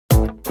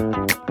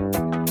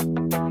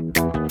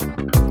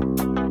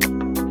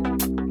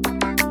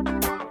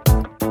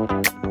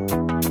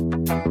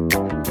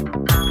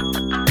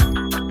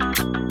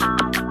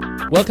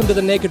Welcome to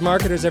the Naked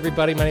Marketers,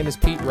 everybody. My name is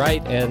Pete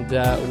Wright, and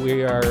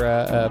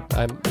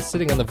I'm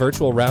sitting on the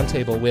virtual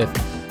roundtable with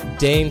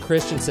Dane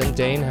Christensen.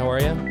 Dane, how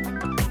are you?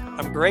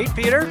 I'm great,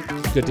 Peter.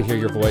 Good to hear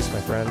your voice,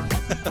 my friend.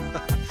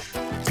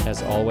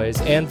 As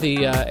always. And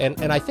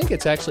I think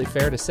it's actually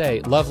fair to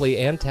say, lovely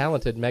and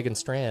talented Megan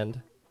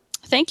Strand.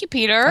 Thank you,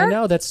 Peter. I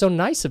know, that's so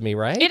nice of me,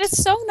 right? It is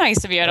so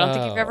nice of you. I don't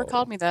think you've ever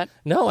called me that.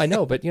 No, I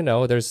know, but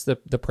there's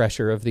the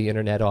pressure of the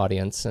internet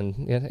audience,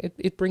 and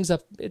it brings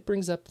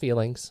up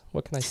feelings.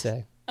 What can I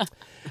say?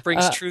 It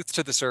brings truth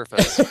to the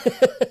surface.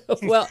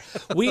 Well,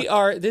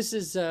 this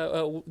is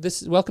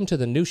welcome to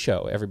the new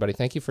show, everybody.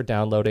 Thank you for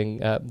downloading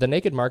the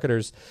Naked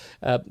Marketers.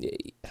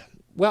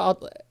 Where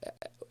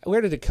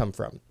did it come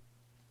from?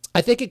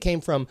 I think it came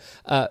from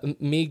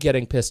me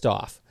getting pissed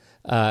off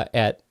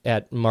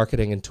at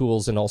marketing and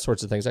tools and all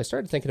sorts of things. I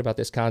started thinking about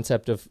this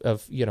concept of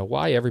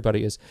why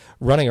everybody is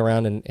running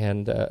around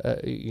and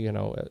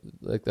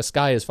like the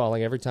sky is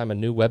falling every time a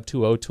new Web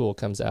 2.0 tool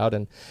comes out,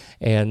 and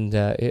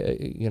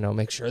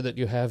make sure that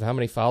you have how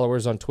many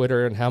followers on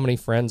Twitter and how many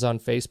friends on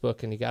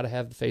Facebook, and you got to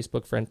have the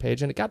Facebook friend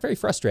page, and it got very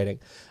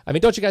frustrating. I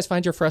mean, don't you guys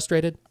find you're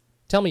frustrated?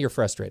 Tell me you're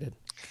frustrated.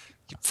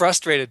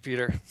 Frustrated,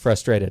 Peter.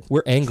 Frustrated.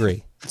 We're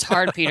angry. It's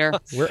hard, Peter.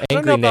 We're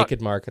angry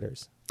naked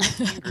marketers.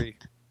 Angry.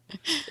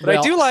 But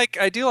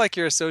I do like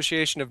your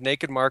association of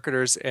naked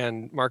marketers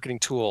and marketing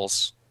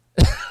tools.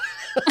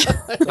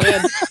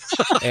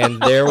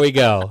 and there we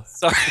go.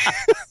 Sorry.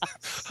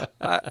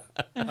 I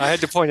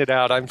had to point it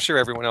out. I'm sure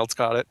everyone else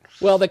caught it.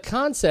 Well, the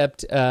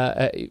concept,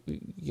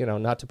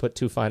 not to put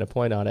too fine a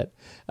point on it,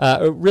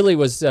 really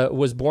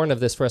was born of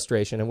this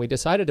frustration, and we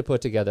decided to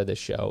put together this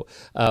show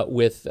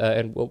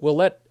and we'll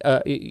let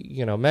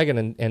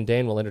Megan and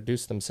Dane will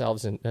introduce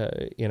themselves in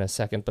a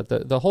second. But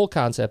the whole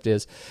concept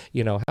is,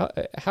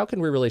 how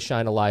can we really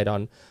shine a light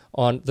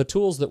on the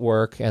tools that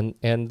work and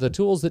the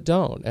tools that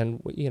don't, and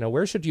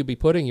where should you be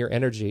putting your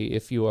energy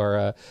if you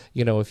are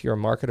if you're a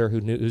marketer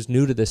who's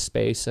new to this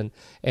space,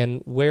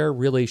 and where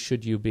really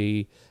should you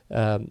be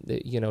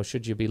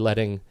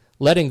letting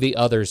the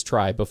others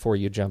try before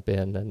you jump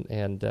in,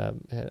 and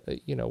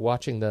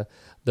watching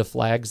the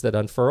flags that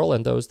unfurl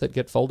and those that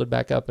get folded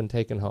back up and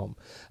taken home,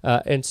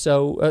 and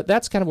so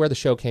that's kind of where the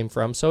show came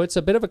from. So it's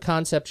a bit of a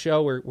concept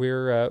show. We're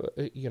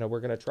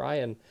going to try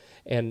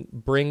and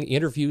bring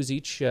interviews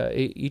each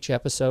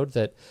episode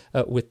that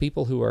with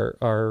people who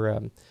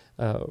are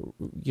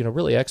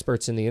really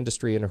experts in the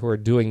industry and who are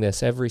doing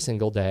this every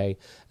single day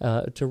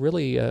to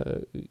really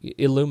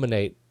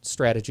illuminate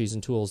strategies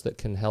and tools that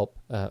can help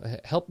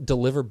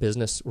deliver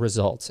business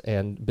results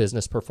and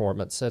business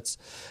performance.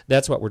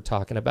 That's what we're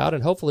talking about,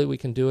 and hopefully we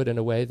can do it in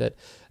a way that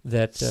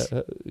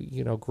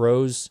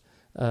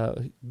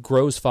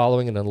grows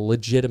following in a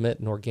legitimate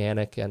and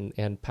organic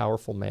and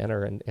powerful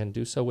manner, and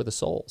do so with a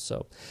soul.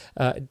 So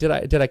did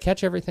I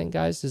catch everything,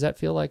 guys? Does that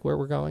feel like where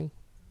we're going?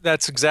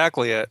 That's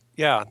exactly it.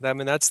 Yeah. I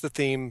mean, that's the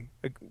theme.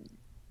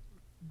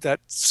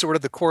 That's sort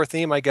of the core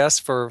theme, I guess,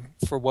 for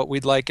what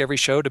we'd like every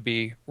show to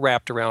be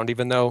wrapped around,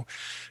 even though,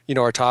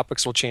 our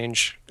topics will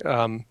change,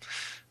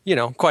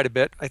 quite a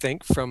bit, I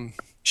think, from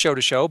show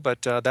to show.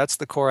 But that's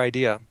the core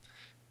idea.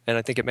 And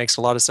I think it makes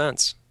a lot of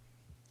sense.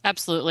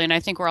 Absolutely. And I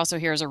think we're also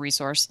here as a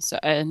resource. So,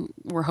 and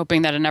we're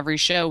hoping that in every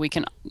show we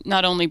can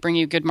not only bring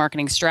you good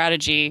marketing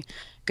strategy,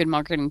 good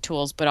marketing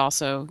tools, but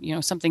also,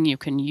 something you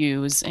can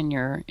use in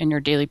your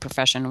daily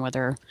profession,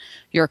 whether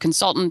you're a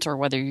consultant or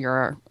whether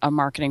you're a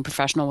marketing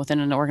professional within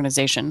an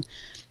organization.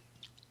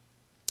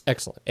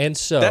 Excellent. And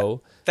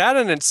so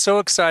and it's so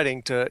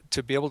exciting to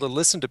be able to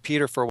listen to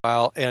Peter for a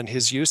while and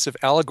his use of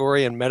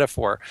allegory and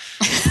metaphor.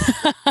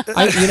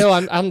 I'm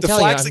the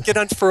telling flags you, that get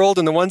unfurled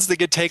and the ones that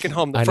get taken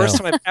home. The first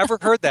time I've ever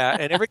heard that,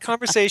 and every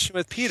conversation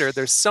with Peter,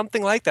 there's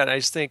something like that. And I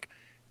just think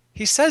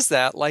he says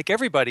that like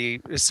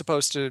everybody is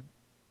supposed to,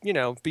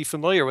 be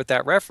familiar with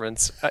that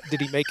reference.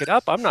 Did he make it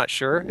up? I'm not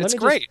sure. It's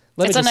great.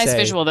 It's a nice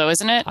visual, though,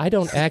 isn't it? I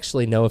don't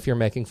actually know if you're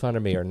making fun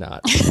of me or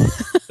not.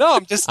 No,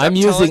 I'm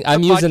using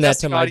that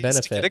to my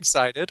benefit. To get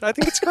excited. I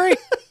think it's great.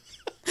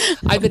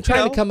 I've been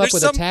trying to come up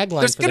with a tagline for the show.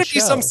 There's going to be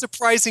some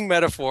surprising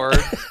metaphor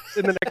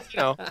in the next,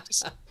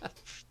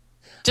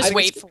 Just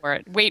wait for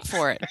it. Wait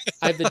for it.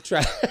 I've been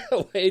trying.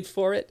 Wait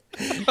for it.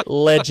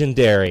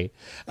 Legendary.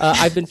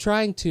 I've been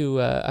trying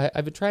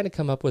to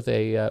come up with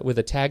a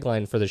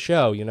tagline for the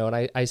show. And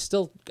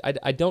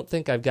I don't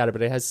think I've got it,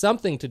 but it has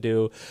something to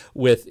do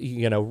with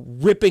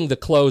ripping the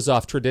clothes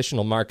off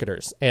traditional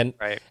marketers, and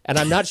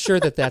I'm not sure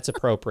that that's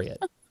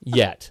appropriate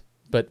yet,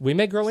 but we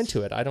may grow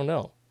into it. I don't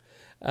know.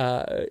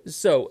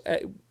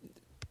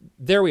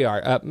 There we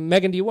are.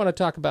 Megan, do you want to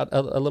talk about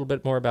a little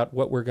bit more about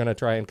what we're going to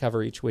try and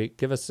cover each week?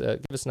 Give us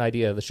an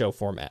idea of the show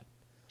format.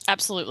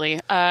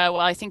 Absolutely. Well,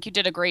 I think you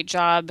did a great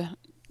job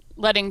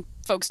letting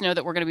folks know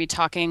that we're going to be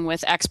talking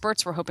with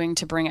experts. We're hoping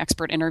to bring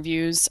expert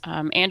interviews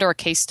and or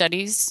case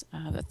studies,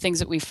 the things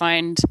that we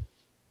find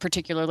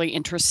particularly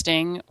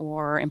interesting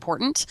or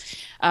important.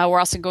 We're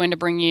also going to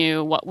bring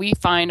you what we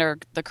find are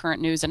the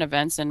current news and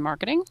events in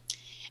marketing,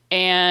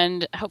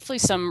 and hopefully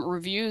some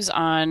reviews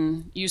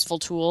on useful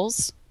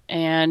tools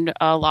and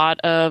a lot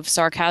of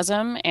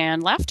sarcasm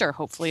and laughter,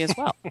 hopefully, as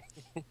well.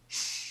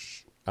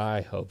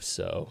 I hope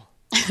so.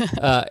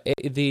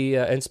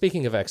 And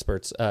speaking of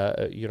experts,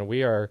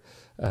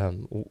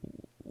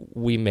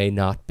 we may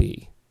not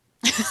be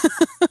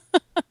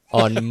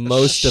on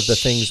most of the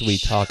things we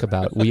talk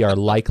about. We are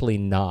likely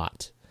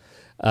not,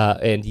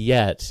 and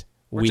yet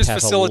we're just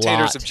have facilitators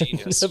a lot of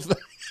genius.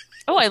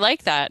 Oh, I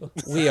like that.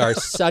 We are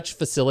such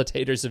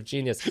facilitators of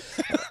genius.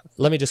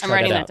 Let me just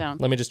try that out. Down.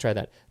 Let me just try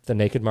that. The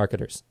Naked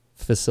Marketers,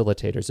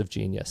 facilitators of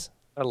genius.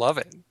 I love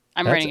it.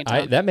 I'm writing it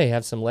down. That may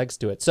have some legs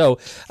to it. So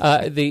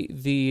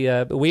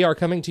we are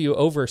coming to you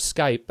over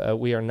Skype.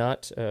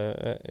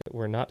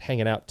 We're not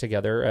hanging out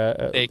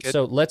together.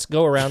 So let's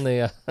go around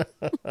the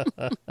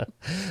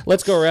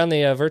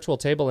virtual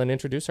table and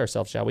introduce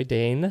ourselves, shall we?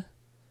 Dane.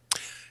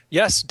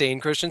 Yes, Dane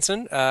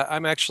Christensen.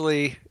 I'm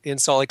actually in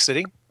Salt Lake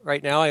City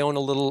right now. I own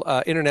a little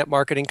internet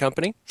marketing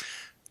company,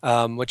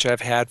 which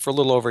I've had for a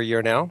little over a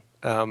year now,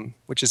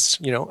 which is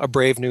a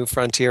brave new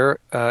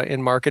frontier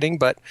in marketing,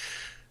 but.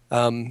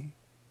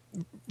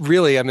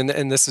 Really, I mean,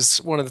 and this is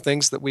one of the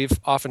things that we've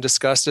often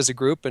discussed as a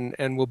group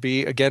and will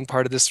be, again,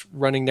 part of this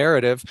running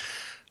narrative,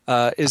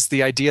 is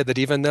the idea that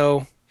even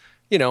though,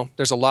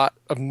 there's a lot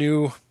of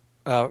new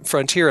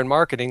frontier in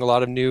marketing, a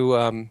lot of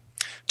new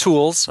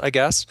tools, I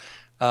guess,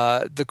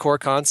 the core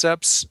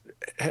concepts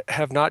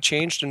have not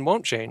changed and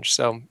won't change.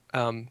 So,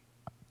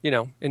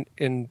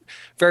 in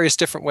various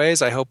different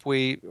ways, I hope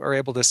we are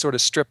able to sort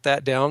of strip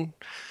that down,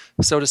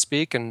 so to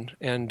speak, and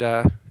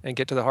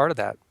get to the heart of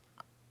that.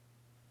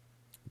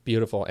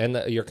 Beautiful. And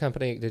your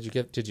company,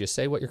 did you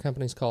say what your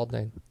company's called,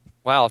 Dane?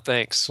 Wow,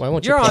 thanks. Why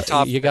won't You're you on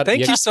top.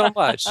 Thank you so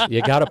much.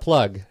 You got a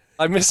plug.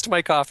 I missed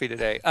my coffee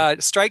today.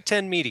 Strike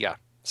 10 Media,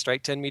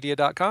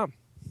 strike10media.com.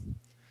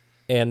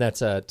 And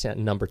that's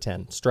number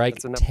 10,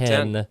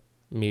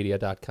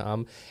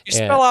 strike10media.com. You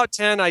spell out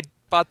 10, I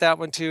bought that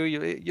one too.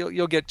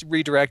 You'll get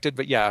redirected,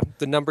 but yeah,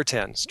 the number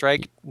 10,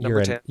 strike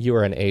number 10. You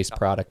are an ace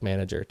product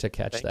manager to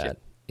catch Thank that. you.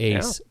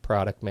 Ace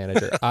product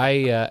manager.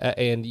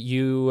 And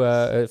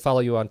you follow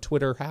you on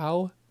Twitter.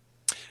 How?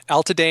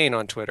 Alta Dane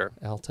on Twitter.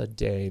 Alta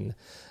Dane.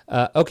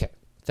 Okay.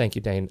 Thank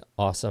you, Dane.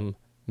 Awesome.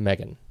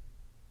 Megan.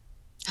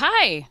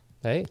 Hi.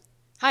 Hey.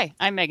 Hi,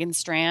 I'm Megan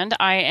Strand.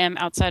 I am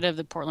outside of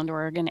the Portland,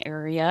 Oregon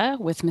area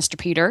with Mr.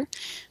 Peter.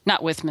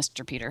 Not with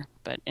Mr. Peter,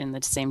 but in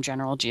the same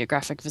general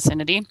geographic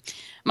vicinity.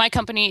 My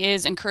company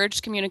is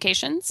Encouraged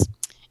Communications.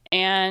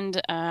 And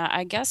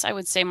I guess I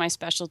would say my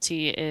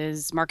specialty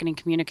is marketing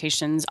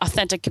communications,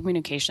 authentic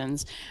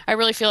communications. I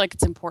really feel like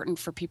it's important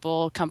for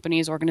people,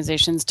 companies,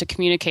 organizations to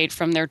communicate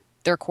from their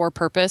core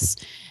purpose.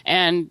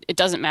 And it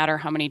doesn't matter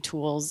how many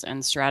tools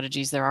and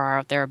strategies there are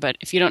out there, but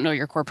if you don't know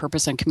your core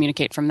purpose and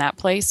communicate from that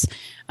place,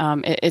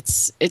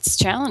 it's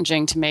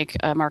challenging to make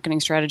a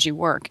marketing strategy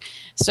work.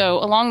 So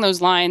along those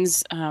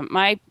lines,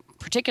 my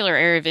particular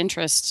area of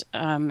interest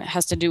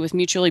has to do with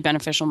mutually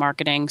beneficial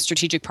marketing,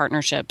 strategic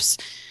partnerships.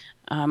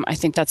 I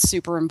think that's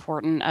super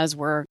important as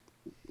we're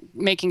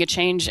making a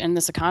change in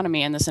this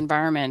economy and this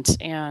environment.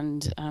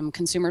 And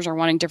consumers are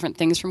wanting different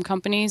things from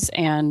companies.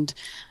 And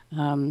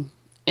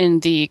in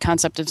the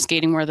concept of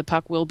skating where the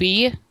puck will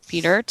be,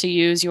 Peter, to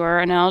use your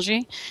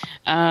analogy.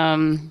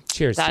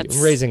 Cheers to you.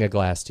 I'm raising a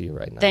glass to you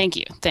right now. Thank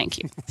you.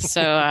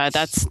 So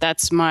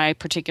that's my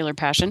particular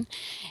passion.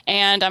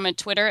 And I'm at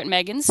Twitter at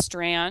Megan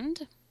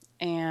Strand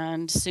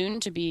and soon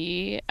to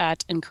be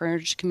at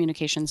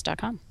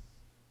encouragedcommunications.com.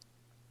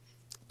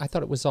 I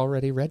thought it was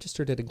already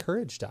registered at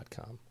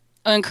encourage.com.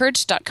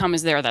 Encouraged.com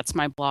is there. That's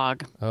my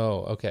blog.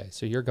 Oh, okay.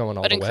 So you're going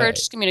all the way. But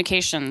Encouraged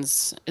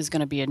Communications is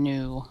going to be a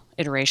new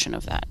iteration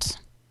of that.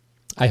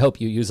 I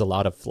hope you use a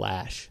lot of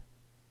Flash.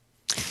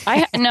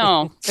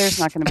 No, there's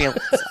not going to be a lot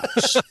of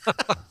Flash.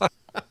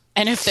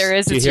 And if there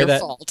is, it's your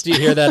fault. Do you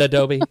hear that,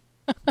 Adobe?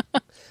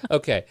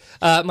 Okay.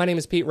 My name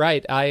is Pete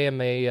Wright. I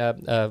am a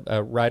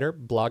writer,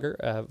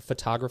 blogger,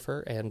 photographer,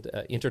 and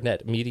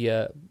internet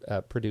media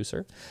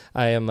producer.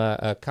 I am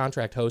a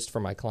contract host for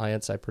my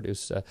clients. I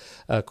produce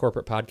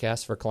corporate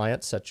podcasts for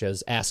clients such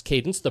as Ask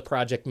Cadence, the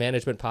project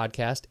management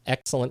podcast.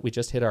 Excellent. We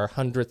just hit our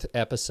 100th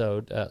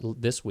episode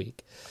this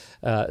week.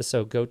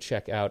 So go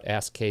check out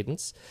Ask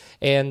Cadence.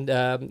 And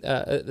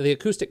the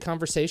Acoustic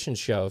Conversations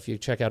show, if you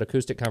check out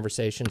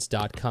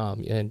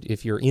acousticconversations.com. And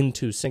if you're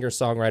into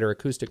singer-songwriter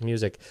acoustic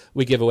music,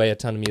 we give away a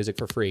ton of music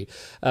for free.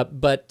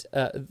 But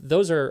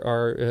those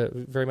are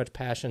very much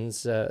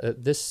passions.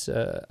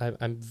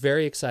 I'm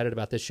very excited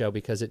about this show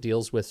because it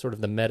deals with sort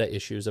of the meta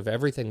issues of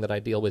everything that I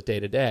deal with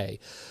day to day.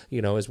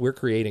 As we're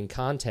creating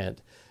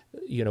content,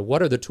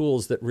 what are the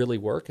tools that really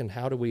work, and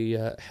how do we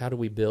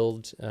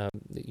build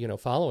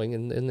following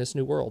in this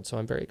new world? So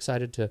I'm very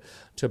excited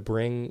to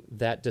bring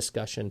that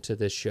discussion to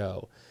this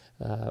show.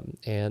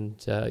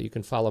 And you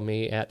can follow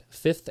me at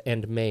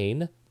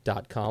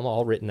fifthandmain.com,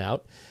 all written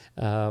out,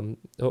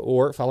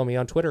 or follow me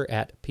on Twitter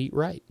at Pete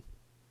Wright.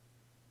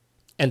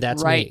 And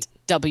that's right.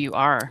 me.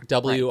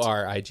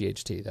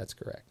 WRIGHT. That's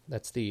correct.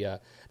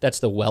 That's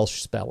the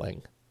Welsh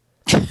spelling.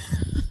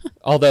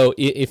 Although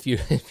if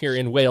you're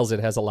in Wales, it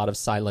has a lot of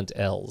silent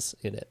L's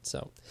in it.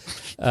 So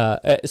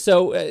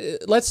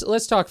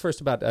let's talk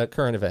first about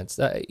current events.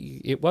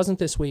 It wasn't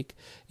this week;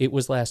 it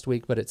was last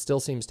week, but it still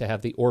seems to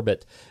have the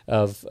orbit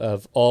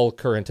of all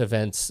current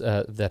events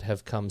that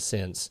have come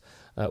since,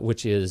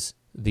 which is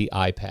the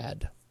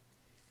iPad.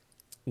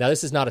 Now,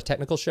 this is not a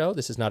technical show.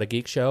 This is not a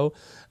geek show.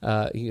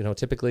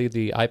 Typically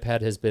the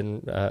iPad has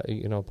been,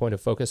 a point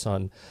of focus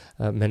on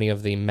many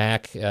of the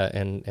Mac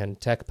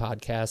and tech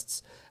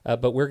podcasts,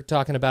 but we're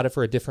talking about it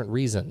for a different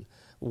reason.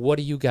 What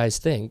do you guys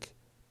think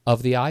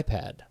of the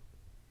iPad?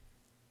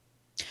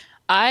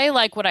 I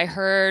like what I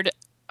heard.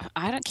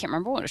 Can't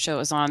remember what show it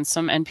was on,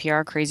 some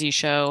NPR crazy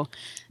show,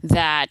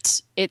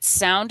 that it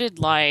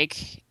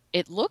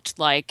looked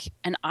like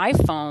an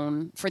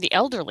iPhone for the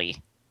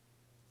elderly.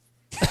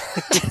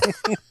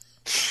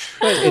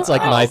 It's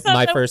like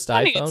my first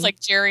funny. iPhone. It's like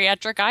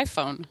geriatric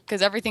iPhone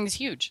because everything's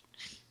huge.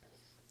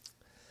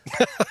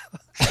 Okay,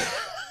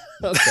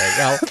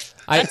 well,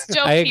 That's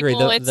joke, I agree.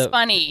 people. It's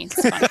funny.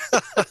 It's funny.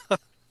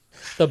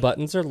 The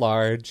buttons are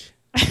large.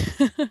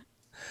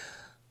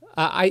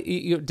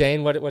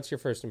 Dane, what's your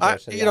first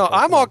impression?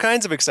 I'm all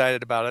kinds of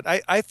excited about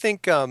it. I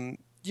think,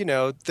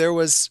 there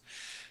was,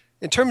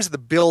 in terms of the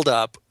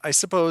build-up, I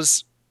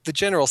suppose the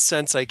general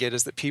sense I get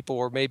is that people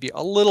were maybe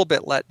a little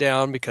bit let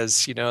down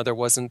because, there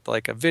wasn't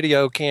like a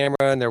video camera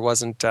and there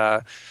wasn't,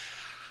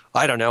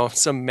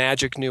 some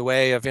magic new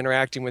way of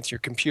interacting with your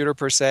computer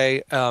per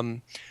se.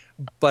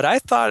 But I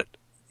thought,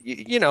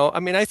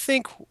 I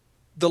think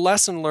the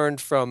lesson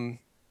learned from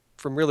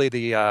really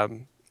the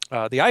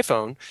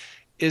iPhone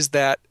is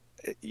that,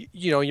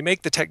 you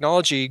make the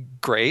technology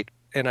great,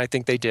 and I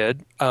think they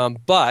did,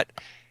 but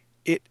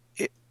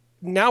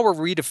now we're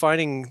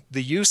redefining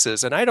the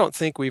uses, and I don't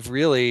think we've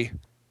really,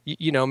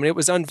 it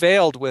was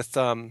unveiled with,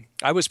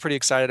 I was pretty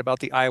excited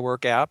about the iWork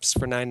apps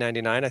for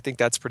 $9.99. I think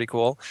that's pretty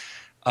cool.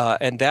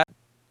 And that,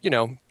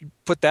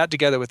 put that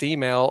together with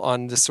email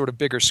on this sort of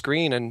bigger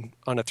screen and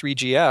on a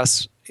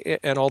 3GS,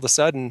 and all of a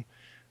sudden,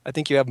 I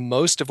think you have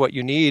most of what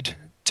you need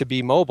to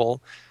be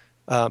mobile.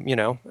 Go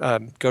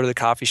to the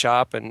coffee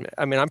shop, and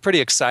I'm pretty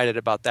excited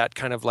about that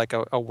kind of like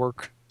a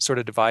work sort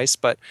of device,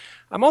 but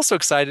I'm also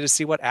excited to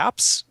see what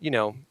apps,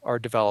 are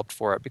developed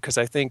for it, because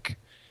I think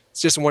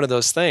it's just one of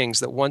those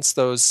things that once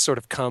those sort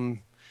of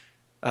come,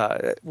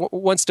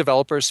 once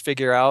developers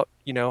figure out,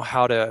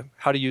 how to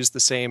use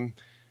the same,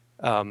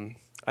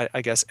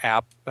 I guess,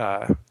 app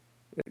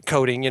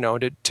coding,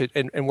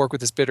 and work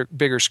with this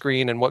bigger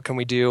screen, and what can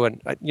we do, and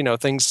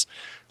things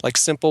like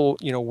simple,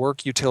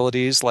 work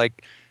utilities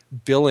like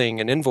billing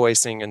and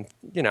invoicing, and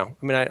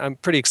I'm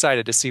pretty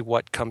excited to see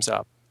what comes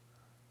up.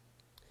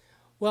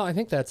 Well, I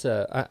think that's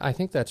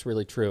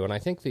really true, and I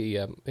think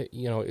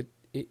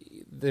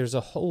there's a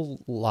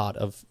whole lot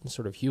of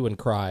sort of hue and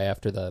cry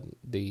after the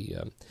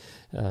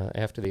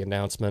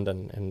announcement,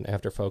 and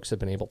after folks have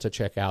been able to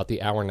check out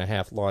the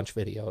hour-and-a-half launch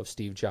video of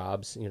Steve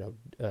Jobs,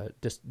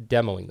 just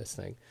demoing this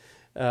thing.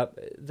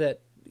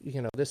 That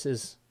this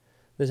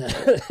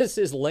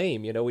is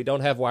lame. We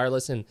don't have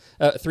wireless and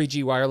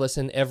 3G wireless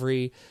in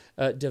every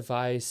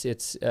device.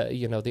 It's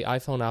the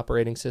iPhone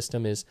operating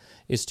system is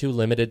too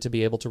limited to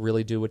be able to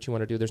really do what you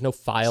want to do. There's no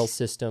file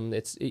system.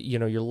 It's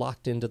you're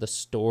locked into the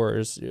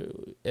stores,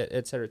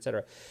 et cetera, et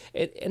cetera.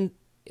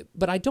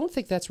 But I don't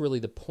think that's really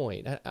the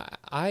point.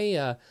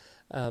 I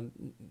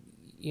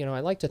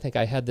like to think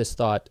I had this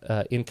thought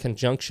in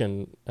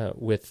conjunction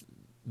with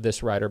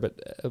this writer,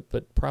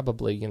 but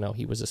probably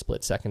he was a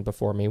split second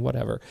before me.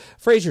 Whatever.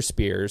 Fraser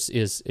Spears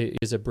is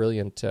a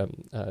brilliant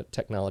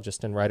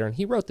technologist and writer, and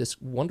he wrote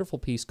this wonderful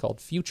piece called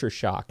Future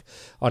Shock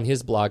on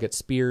his blog at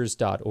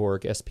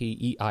spears.org,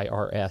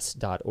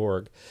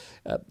 SPEIRS.org,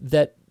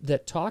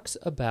 that talks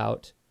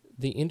about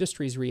the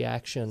industry's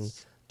reaction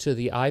to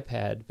the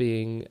iPad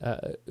being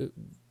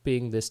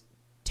this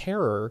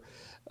terror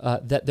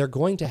that they're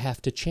going to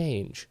have to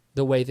change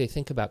the way they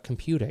think about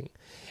computing.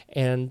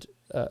 And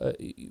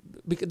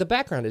the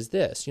background is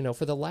this,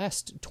 for the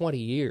last 20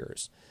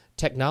 years,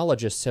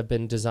 technologists have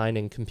been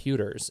designing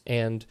computers,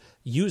 and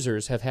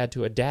users have had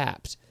to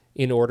adapt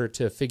in order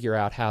to figure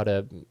out how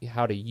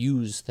to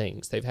use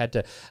things. They've had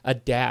to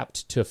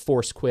adapt to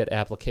force quit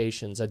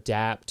applications,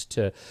 adapt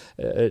to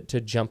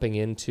jumping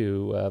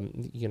into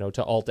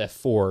to Alt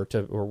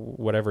F4 or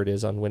whatever it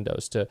is on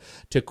Windows to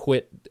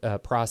quit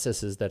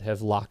processes that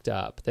have locked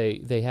up.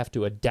 They have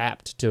to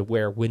adapt to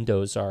where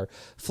windows are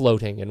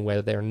floating and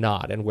where they're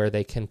not, and where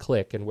they can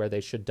click and where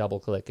they should double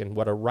click, and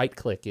what a right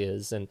click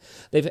is. And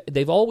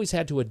they've always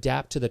had to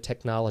adapt to the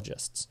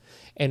technologists.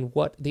 And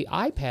what the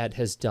iPad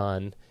has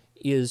done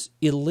is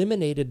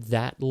eliminated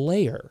that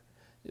layer.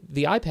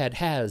 The iPad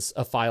has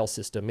a file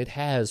system. It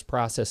has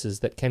processes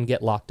that can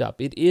get locked up.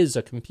 It is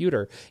a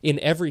computer in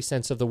every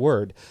sense of the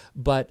word,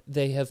 but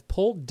they have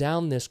pulled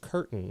down this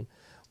curtain,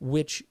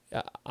 which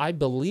I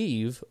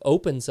believe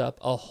opens up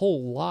a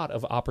whole lot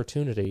of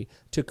opportunity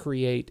to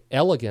create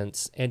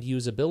elegance and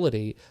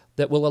usability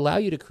that will allow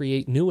you to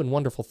create new and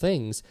wonderful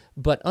things,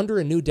 but under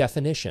a new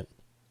definition.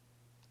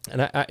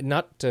 And I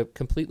not to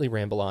completely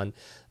ramble on,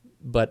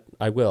 but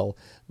I will.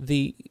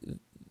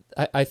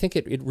 I think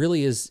it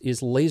really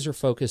is laser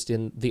focused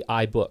in the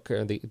iBook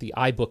or the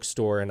iBook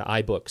store and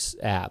iBooks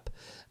app.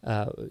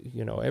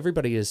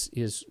 Everybody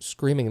is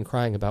screaming and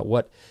crying about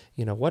what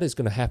is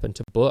going to happen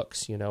to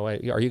books. Are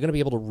you going to be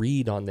able to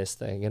read on this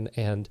thing?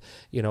 And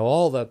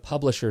all the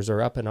publishers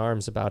are up in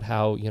arms about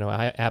how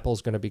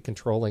Apple's going to be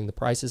controlling the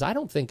prices. I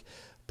don't think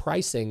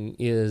pricing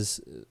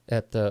is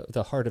at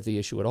the heart of the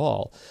issue at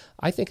all.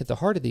 I think at the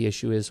heart of the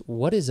issue is,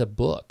 what is a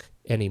book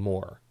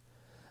anymore?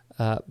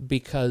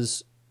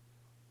 Because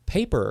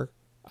paper,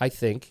 I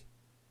think,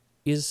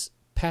 is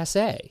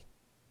passé.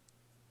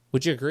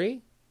 Would you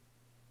agree?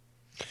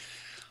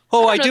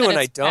 Oh, I do and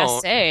I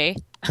don't. Passé.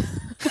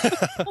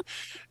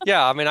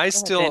 Yeah, I mean, I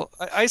still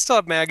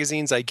have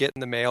magazines I get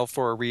in the mail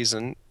for a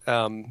reason,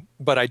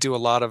 but I do a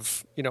lot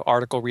of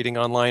article reading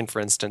online, for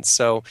instance.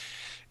 So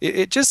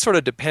it just sort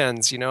of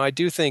depends. I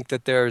do think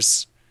that there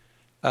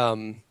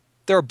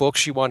are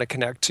books you want to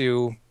connect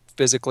to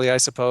physically, I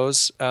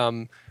suppose.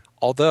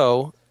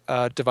 Although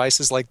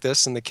devices like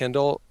this and the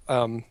Kindle,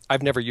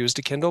 I've never used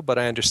a Kindle, but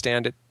I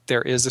understand it.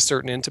 There is a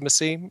certain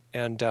intimacy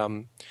and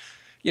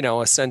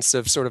a sense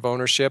of sort of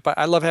ownership.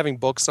 I love having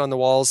books on the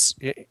walls,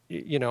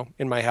 in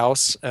my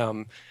house.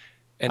 I'm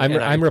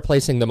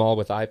replacing them all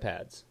with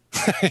iPads.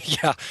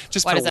 Yeah,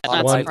 just why put does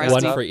that not surprise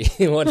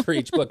one for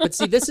each book. But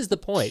see, this is the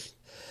point.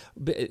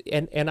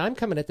 And I'm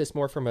coming at this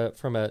more from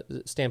a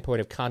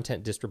standpoint of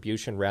content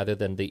distribution rather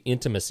than the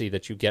intimacy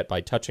that you get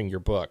by touching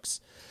your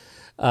books,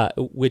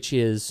 which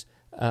is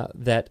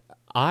that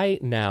I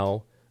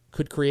now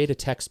could create a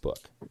textbook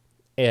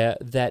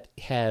that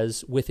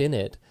has within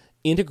it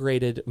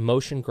integrated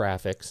motion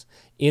graphics,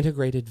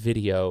 integrated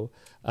video.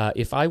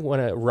 If I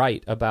want to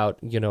write about,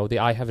 the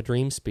I Have a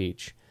Dream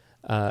speech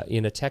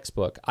in a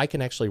textbook, I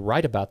can actually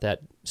write about that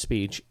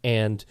speech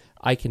and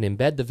I can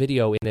embed the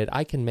video in it.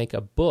 I can make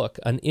a book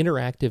an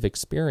interactive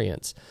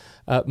experience,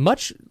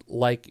 much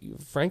like,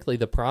 frankly,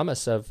 the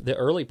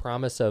early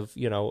promise of,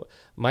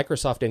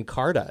 Microsoft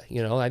Encarta.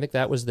 I think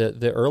that was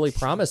the early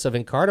promise of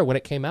Encarta when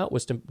it came out,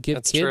 was to give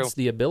That's kids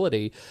true. the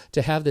ability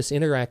to have this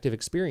interactive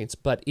experience.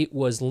 But it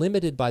was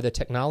limited by the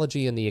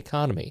technology and the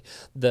economy.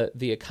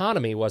 The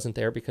economy wasn't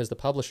there because the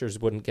publishers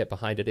wouldn't get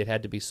behind it. It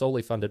had to be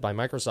solely funded by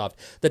Microsoft.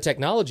 The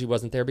technology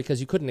wasn't there because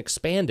you couldn't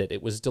expand it.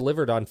 It was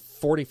delivered on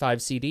 45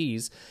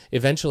 CDs,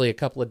 eventually a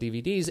couple of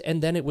DVDs,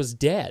 and then it was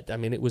dead. I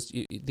mean,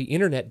 the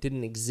internet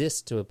didn't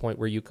exist to a point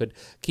where you could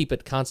keep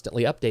it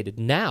constantly updated.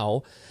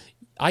 Now,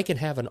 I can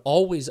have an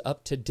always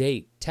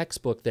up-to-date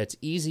textbook that's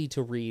easy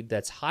to read,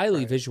 that's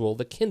highly visual.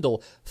 The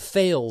Kindle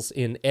fails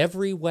in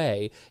every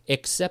way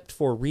except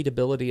for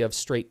readability of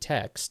straight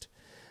text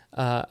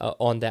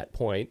on that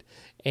point.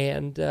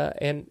 And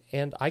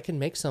I can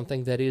make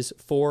something that is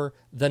for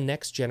the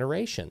next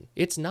generation.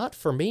 It's not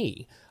for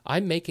me.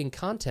 I'm making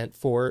content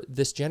for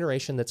this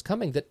generation that's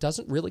coming that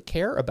doesn't really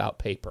care about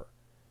paper.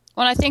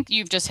 Well, I think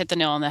you've just hit the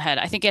nail on the head.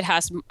 I think it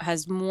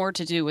has more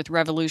to do with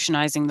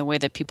revolutionizing the way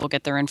that people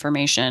get their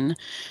information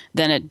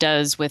than it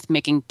does with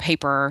making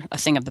paper a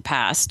thing of the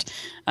past.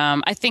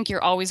 I think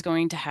you're always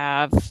going to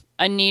have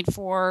a need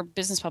for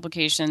business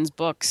publications,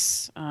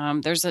 books.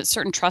 There's a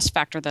certain trust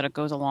factor that it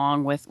goes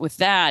along with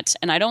that.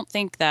 And I don't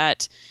think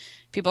that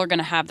people are going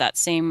to have that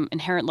same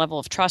inherent level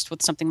of trust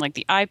with something like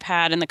the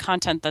iPad and the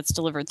content that's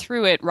delivered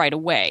through it right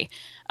away.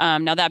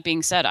 Now, that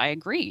being said, I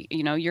agree.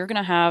 You're going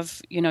to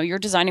have, you're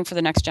designing for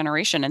the next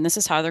generation, and this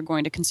is how they're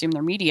going to consume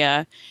their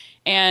media.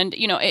 And,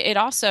 it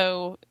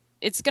also,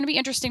 it's going to be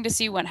interesting to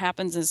see what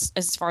happens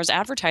as far as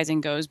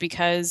advertising goes,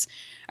 because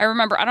I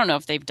remember, I don't know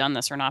if they've done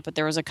this or not, but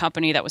there was a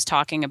company that was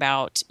talking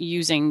about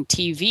using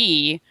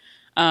TV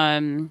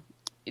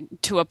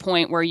to a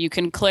point where you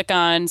can click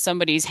on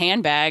somebody's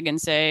handbag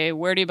and say,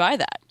 where do you buy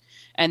that?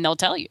 And they'll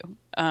tell you.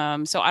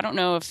 So I don't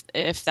know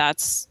if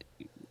that's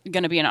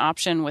going to be an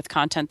option with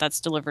content that's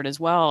delivered as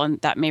well, and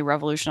that may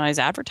revolutionize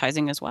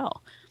advertising as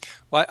well.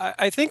 Well,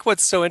 I think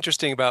what's so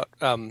interesting about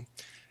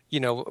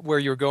where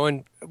you're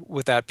going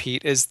with that,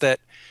 Pete, is that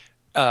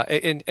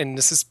and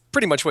this is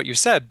pretty much what you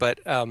said,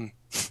 but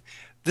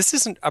this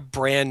isn't a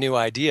brand new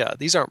idea.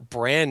 These aren't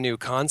brand new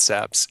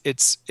concepts.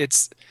 It's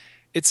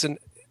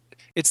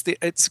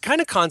the kind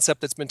of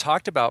concept that's been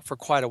talked about for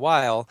quite a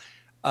while,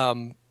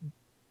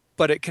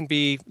 but it can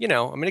be,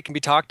 it can be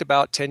talked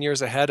about 10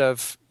 years ahead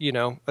of,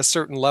 a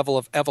certain level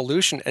of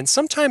evolution. And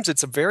sometimes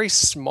it's a very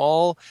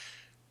small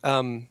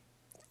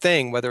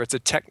thing, whether it's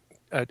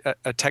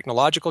a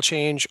technological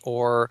change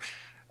or,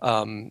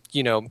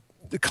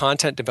 the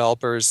content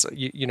developers,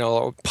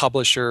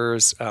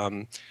 publishers,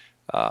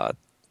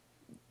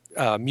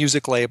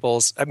 music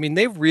labels. I mean,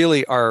 they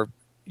really are.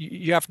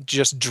 You have to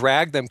just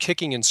drag them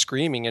kicking and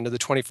screaming into the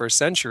 21st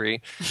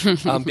century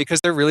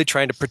because they're really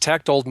trying to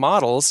protect old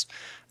models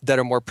that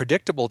are more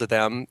predictable to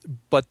them.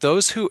 But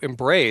those who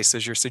embrace,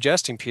 as you're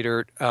suggesting,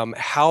 Peter,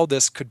 how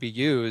this could be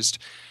used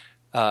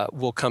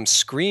will come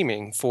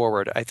screaming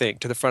forward, I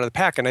think, to the front of the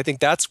pack. And I think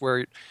that's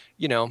where,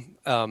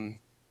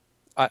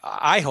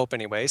 I hope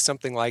anyway,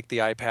 something like the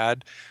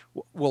iPad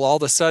will all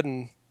of a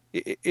sudden,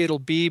 it'll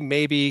be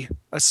maybe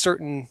a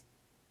certain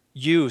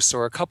use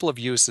or a couple of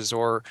uses,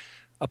 or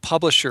a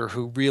publisher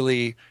who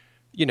really,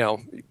 you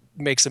know,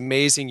 makes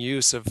amazing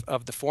use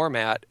of the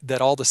format,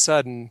 that all of a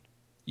sudden,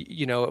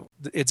 you know,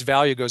 its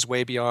value goes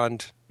way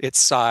beyond its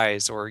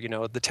size or, you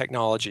know, the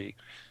technology.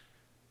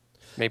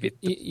 Maybe.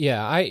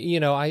 Yeah,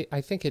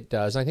 I think it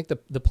does. I think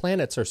the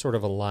planets are sort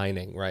of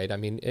aligning, right? I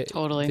mean,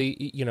 Totally.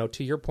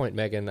 To your point,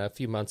 Megan, a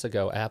few months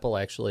ago, Apple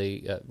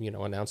actually,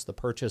 announced the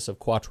purchase of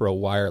Quattro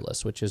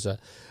Wireless, which is a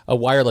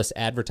wireless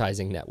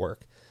advertising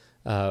network.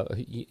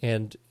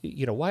 And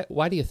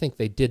why do you think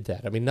they did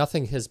that? I mean,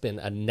 nothing has been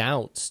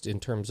announced in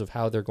terms of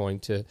how they're going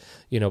to,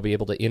 be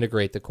able to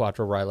integrate the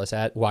Quattro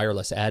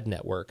wireless ad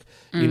network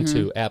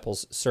into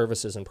Apple's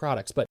services and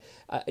products. But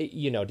do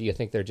you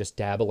think they're just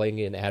dabbling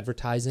in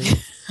advertising?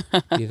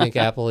 Do you think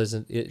Apple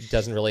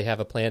doesn't really have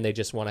a plan? They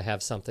just want to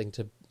have something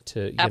to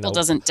Apple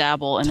doesn't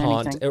dabble in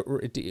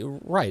anything,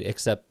 right?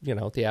 Except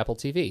the Apple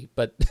TV,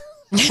 but.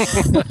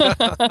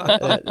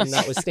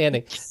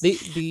 Notwithstanding,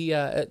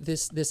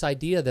 this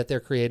idea that they're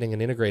creating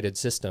an integrated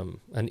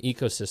system, an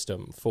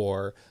ecosystem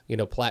for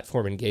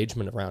platform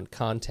engagement around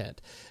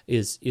content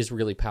is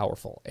really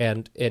powerful.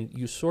 And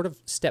you sort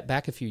of step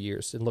back a few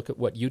years and look at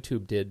what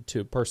YouTube did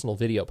to personal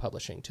video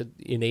publishing, to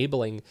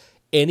enabling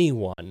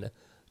anyone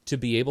to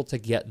be able to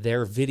get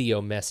their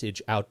video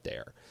message out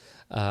there.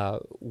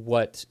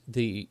 What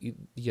the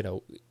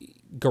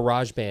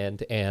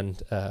GarageBand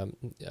and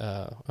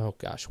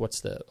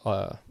what's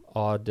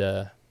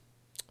the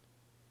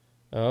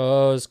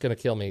it's gonna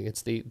kill me.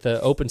 It's the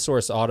open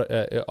source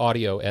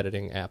audio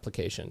editing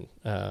application.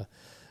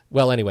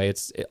 Anyway,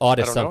 it's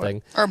Audis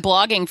something. Or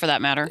blogging for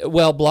that matter.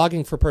 Well,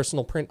 blogging for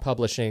personal print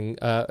publishing,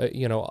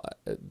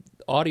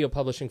 audio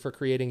publishing for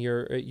creating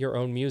your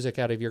own music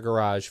out of your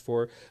garage,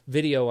 for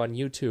video on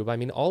YouTube. I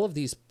mean, all of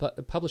these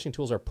publishing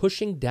tools are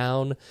pushing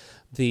down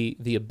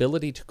the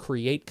ability to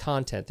create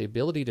content, the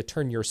ability to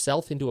turn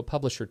yourself into a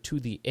publisher to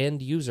the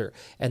end user,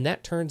 and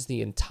that turns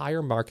the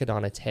entire market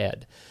on its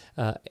head.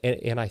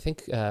 And I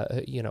think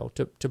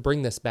to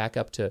bring this back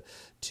up to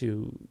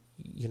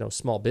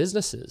small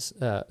businesses,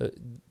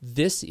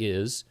 this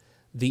is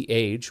the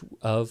age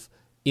of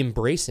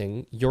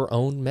embracing your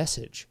own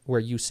message,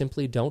 where you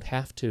simply don't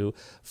have to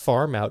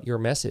farm out your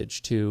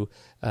message to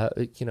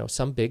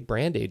some big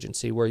brand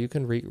agency, where you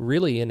can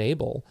really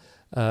enable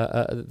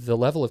the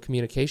level of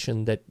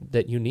communication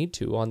that you need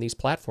to on these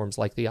platforms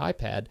like the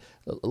iPad,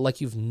 like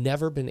you've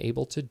never been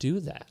able to do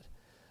that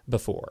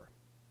before.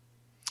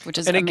 Which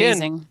is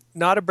amazing. Again,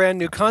 not a brand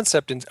new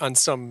concept on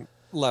some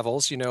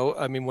levels.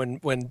 I mean,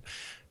 when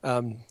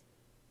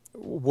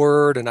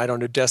Word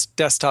and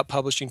desktop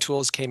publishing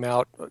tools came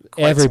out,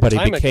 everybody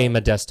became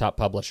a desktop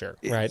publisher,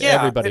 right? Yeah,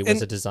 everybody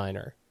was a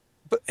designer.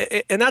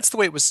 And that's the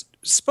way it was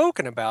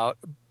spoken about.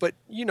 But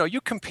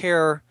you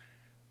compare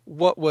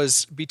what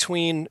was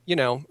between,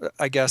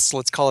 I guess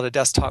let's call it a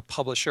desktop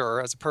publisher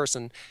as a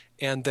person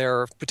and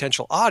their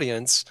potential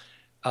audience.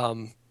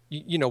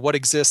 What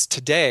exists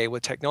today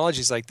with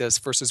technologies like this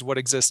versus what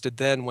existed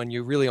then when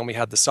you really only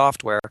had the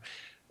software.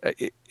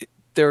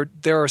 There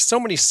are so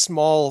many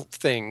small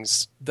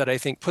things that I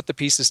think put the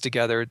pieces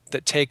together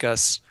that take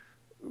us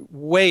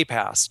way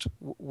past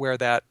where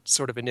that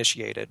sort of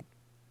initiated.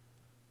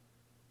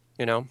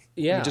 Yeah. I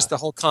mean, just the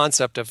whole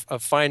concept of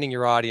finding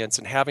your audience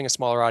and having a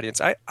smaller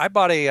audience. I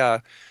bought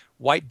a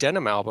White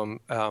Denim album,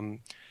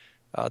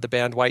 the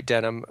band White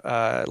Denim,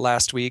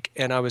 last week,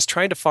 and I was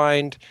trying to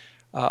find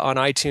on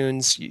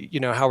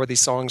iTunes, how are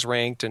these songs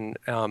ranked, and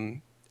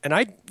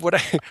I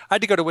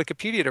had to go to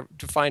Wikipedia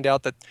to find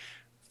out that,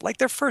 like,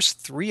 their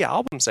first 3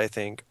 albums, I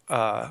think,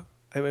 I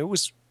mean, it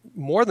was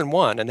more than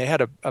one, and they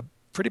had a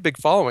pretty big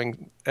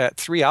following at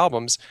 3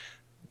 albums.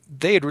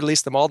 They had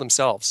released them all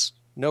themselves,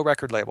 no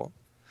record label.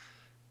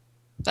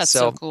 That's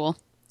so cool.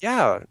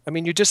 Yeah, I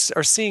mean, you just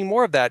are seeing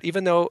more of that,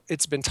 even though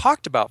it's been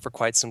talked about for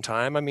quite some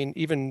time. I mean,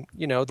 even,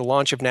 the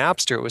launch of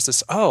Napster, it was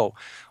this, oh,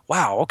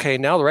 wow, okay,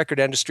 now the record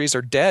industries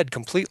are dead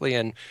completely,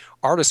 and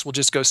artists will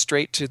just go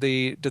straight to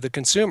the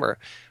consumer.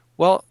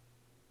 Well,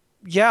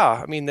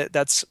 yeah, I mean,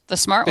 that's the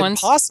smart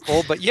ones.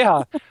 Possible, but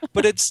yeah,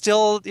 but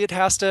it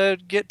has to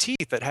get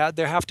teeth.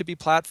 There have to be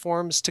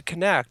platforms to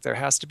connect. There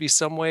has to be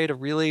some way to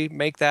really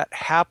make that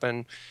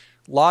happen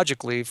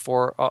logically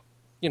for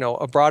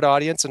a broad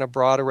audience and a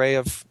broad array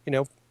of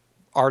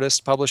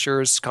artists,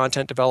 publishers,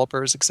 content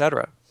developers,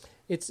 etc.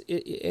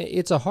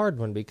 It's a hard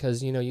one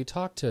because you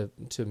talk to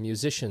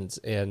musicians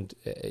and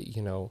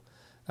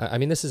I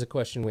mean, this is a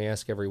question we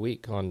ask every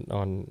week on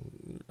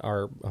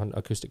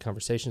Acoustic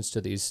Conversations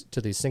to these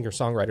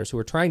singer-songwriters who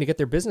are trying to get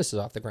their businesses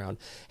off the ground.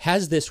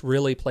 Has this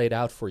really played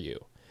out for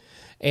you?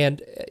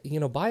 And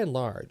by and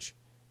large,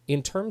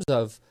 in terms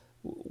of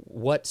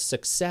what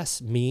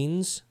success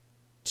means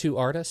to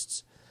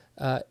artists,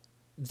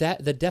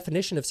 that the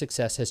definition of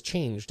success has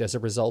changed as a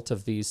result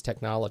of these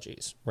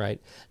technologies.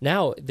 Right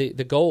now,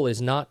 the goal is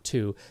not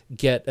to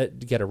get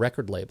a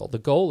record label. The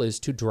goal is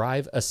to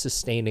drive a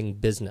sustaining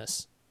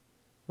business.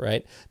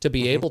 Right, to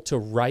be able to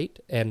write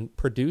and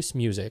produce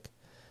music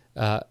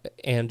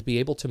and be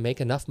able to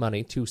make enough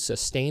money to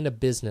sustain a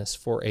business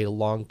for a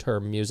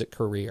long-term music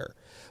career,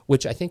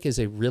 which I think is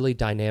a really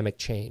dynamic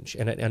change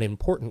and an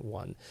important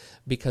one,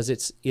 because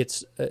it's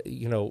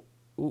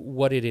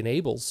what it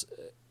enables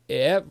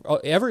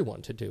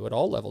everyone to do at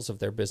all levels of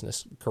their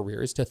business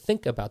career is to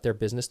think about their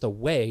business the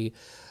way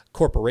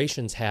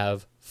corporations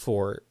have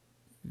for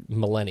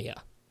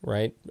millennia,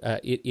 right?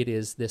 It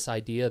is this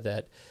idea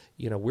that,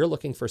 we're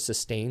looking for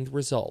sustained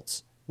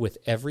results with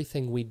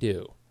everything we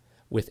do.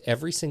 With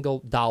every single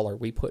dollar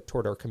we put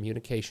toward our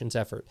communications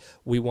effort,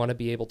 we want to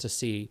be able to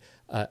see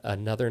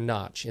another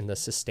notch in the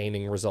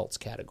sustaining results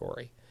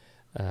category.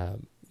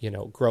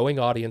 Growing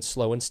audience,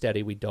 slow and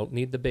steady. We don't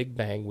need the big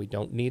bang. We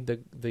don't need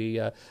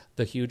the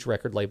huge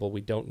record label.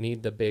 We don't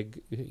need the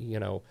big,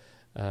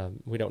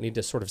 we don't need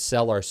to sort of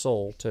sell our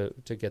soul to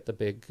get the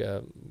big,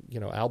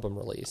 album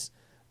release.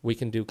 We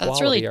can do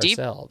quality really deep.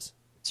 ourselves.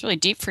 It's really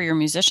deep for your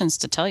musicians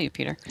to tell you,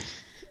 Peter.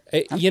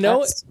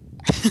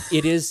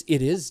 It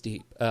is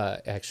deep.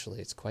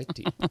 Actually, it's quite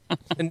deep.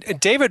 And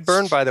David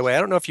Byrne, by the way, I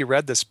don't know if you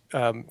read this,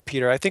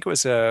 Peter. I think it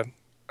was a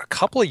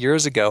couple of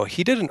years ago.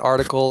 He did an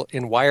article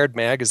in Wired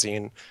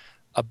magazine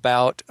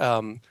about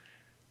the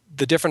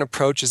different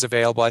approaches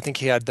available. I think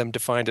he had them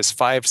defined as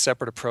 5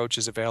 separate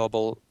approaches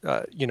available,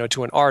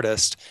 to an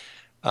artist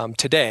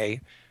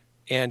today,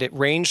 and it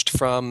ranged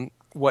from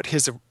what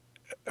his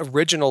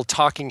original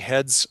Talking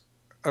Heads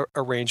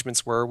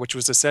arrangements were, which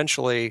was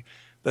essentially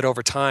that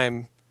over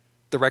time,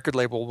 the record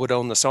label would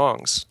own the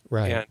songs.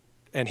 Right.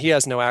 And he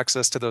has no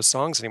access to those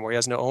songs anymore. He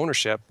has no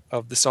ownership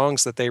of the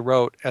songs that they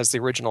wrote as the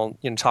original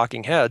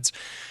Talking Heads.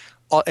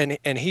 And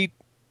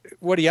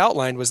what he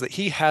outlined was that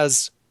he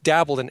has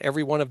dabbled in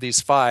every one of these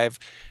 5.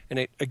 And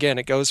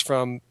it goes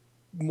from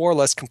more or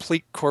less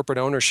complete corporate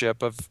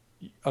ownership of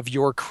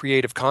your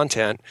creative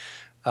content.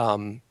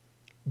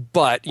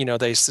 But,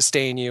 they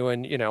sustain you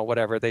and,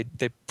 whatever. They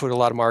put a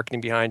lot of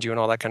marketing behind you and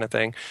all that kind of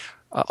thing.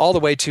 All the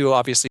way to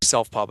obviously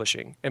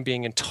self-publishing and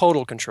being in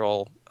total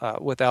control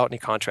without any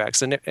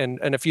contracts and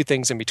a few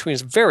things in between.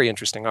 It's a very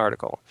interesting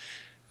article.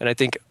 And I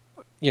think,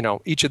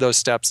 each of those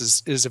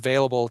steps is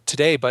available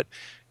today. But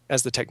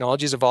as the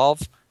technologies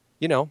evolve,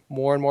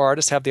 more and more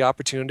artists have the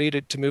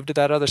opportunity to move to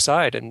that other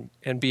side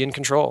and be in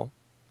control.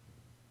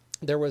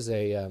 There was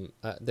a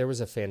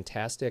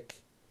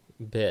fantastic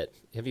bit.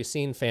 Have you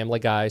seen Family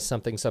Guy,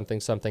 something,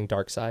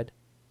 Dark Side?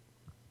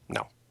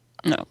 No.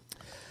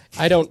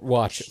 I don't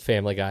watch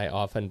Family Guy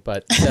often,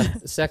 but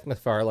Seth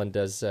MacFarlane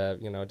does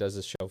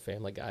his show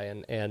Family Guy,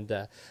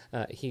 and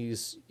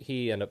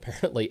he and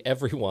apparently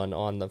everyone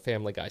on the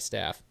Family Guy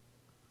staff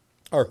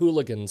are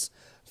hooligans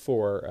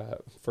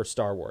for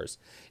Star Wars.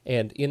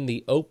 And in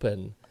the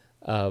open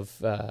of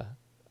the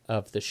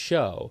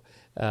show,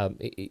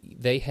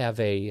 they have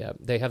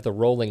the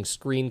rolling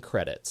screen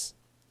credits,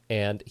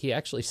 and he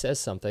actually says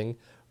something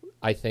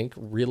I think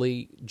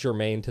really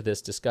germane to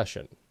this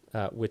discussion,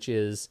 which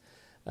is.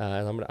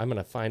 And I'm going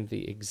to find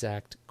the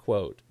exact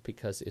quote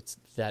because it's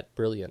that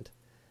brilliant.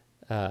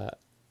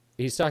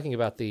 He's talking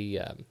about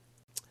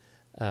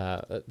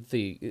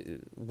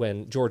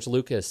when George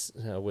Lucas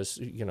was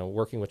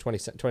working with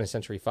 20th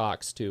Century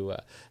Fox to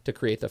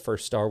create the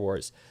first Star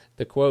Wars.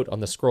 The quote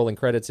on the scrolling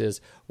credits is,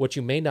 "What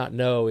you may not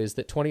know is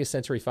that 20th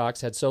Century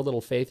Fox had so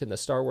little faith in the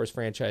Star Wars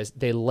franchise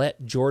they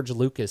let George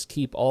Lucas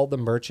keep all the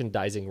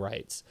merchandising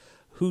rights."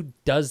 Who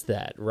does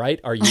that, right?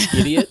 Are you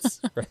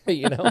idiots?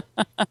 Right?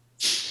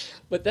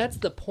 But that's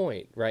the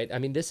point, right? I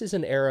mean, this is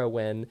an era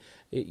when,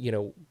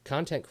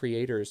 content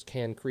creators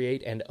can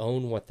create and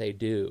own what they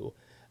do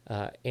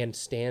and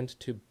stand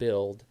to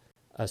build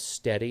a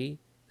steady,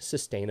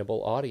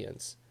 sustainable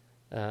audience.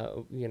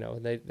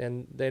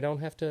 They don't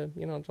have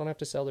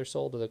to sell their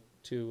soul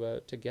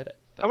to get it.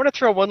 I want to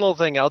throw one little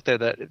thing out there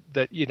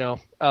that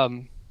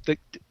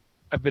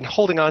I've been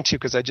holding on to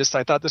because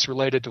I thought this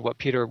related to what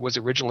Peter was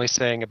originally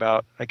saying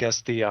about, I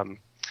guess, the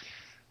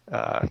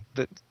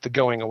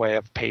going away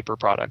of paper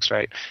products,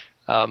 right?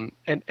 And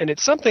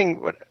it's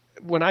something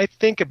when I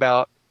think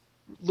about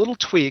little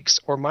tweaks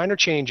or minor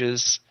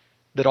changes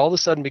that all of a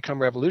sudden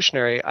become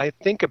revolutionary, I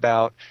think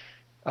about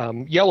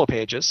Yellow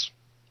Pages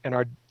and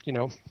our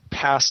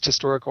past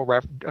historical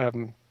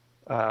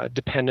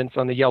dependence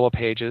on the Yellow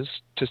Pages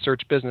to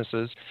search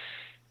businesses,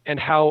 and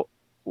how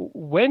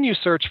when you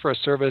search for a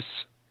service,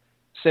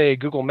 say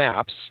Google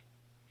Maps,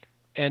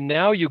 and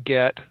now you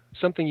get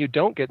something you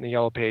don't get in the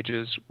Yellow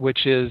Pages,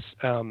 which is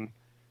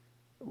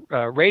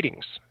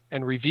ratings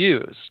and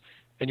reviews.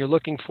 And you're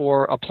looking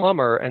for a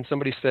plumber, and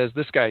somebody says,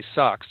 "This guy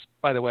sucks.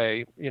 By the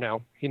way,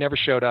 he never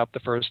showed up the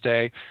first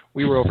day.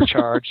 We were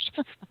overcharged."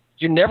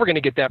 You're never going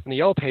to get that from the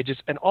Yellow Pages.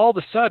 And all of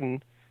a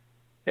sudden,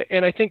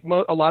 and I think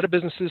a lot of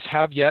businesses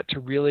have yet to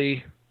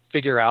really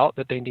figure out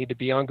that they need to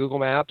be on Google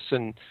Maps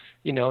and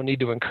need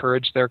to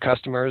encourage their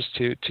customers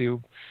to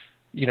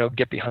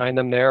get behind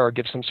them there or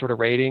give some sort of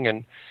rating.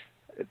 And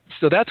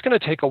so that's going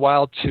to take a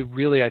while to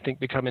really, I think,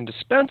 become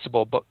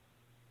indispensable. But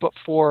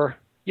for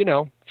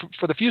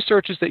the few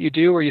searches that you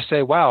do where you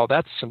say, wow,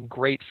 that's some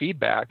great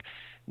feedback,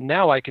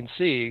 now I can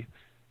see,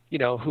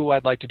 who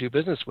I'd like to do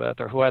business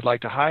with or who I'd like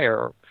to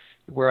hire.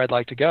 where I'd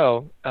like to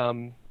go,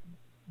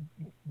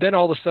 then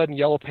all of a sudden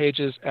Yellow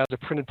Pages as a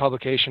printed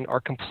publication are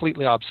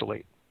completely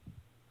obsolete.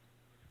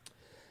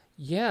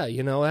 Yeah,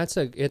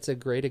 it's a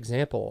great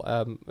example.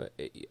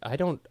 I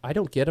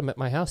don't get them at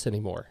my house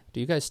anymore. Do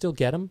you guys still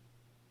get them?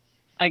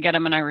 I get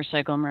them and I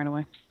recycle them right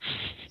away.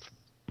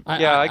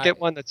 I get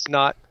one that's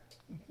not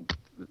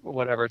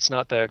whatever. It's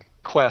not the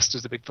Quest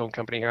is the big phone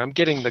company here. I'm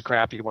getting the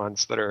crappy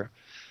ones that are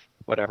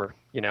whatever.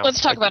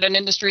 Let's talk about an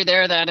industry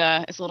there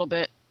that is a little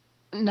bit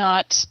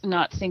not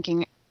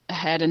thinking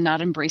ahead and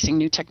not embracing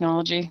new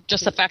technology.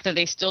 Just the fact that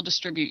they still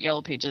distribute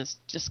Yellow Pages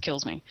just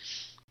kills me.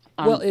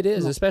 Well, it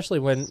is, especially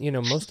when,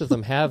 most of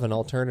them have an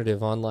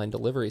alternative online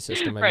delivery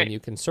system. I Right. mean, you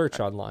can search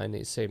online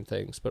these same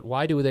things, but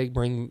why do they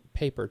bring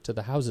paper to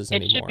the houses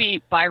anymore? It should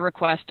be by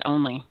request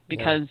only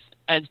because,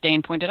 as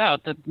Dane pointed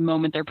out, the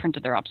moment they're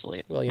printed, they're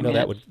obsolete. Well,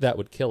 that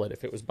would kill it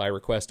if it was by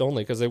request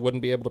only, because they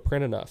wouldn't be able to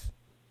print enough.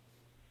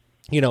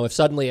 If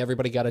suddenly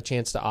everybody got a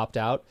chance to opt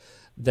out,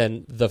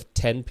 then the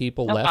 10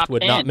 people left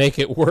would not make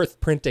it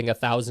worth printing a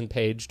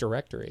 1,000-page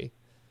directory.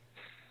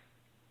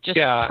 Just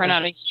print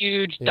out a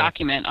huge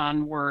document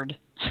on Word.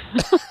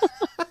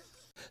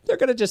 They're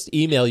going to just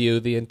email you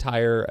the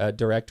entire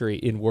directory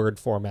in Word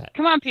format.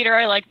 Come on, Peter.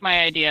 I like my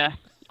idea.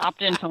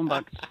 Opt-in phone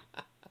books.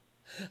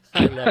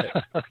 I love it.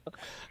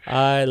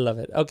 I love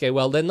it. Okay,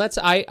 well then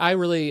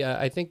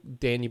I think,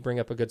 Dan, you bring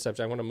up a good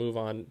subject. I want to move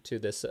on to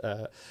this,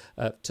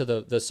 to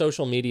the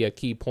social media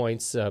key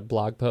points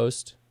blog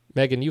post.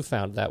 Megan, you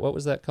found that. What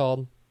was that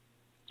called?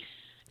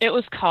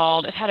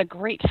 It had a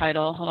great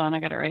title. Hold on, I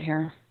got it right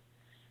here.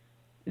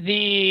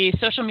 The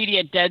Social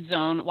Media Dead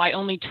Zone, Why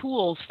Only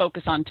Tools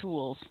Focus on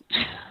Tools.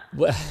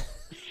 Well,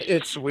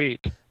 it's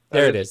sweet.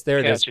 There it is.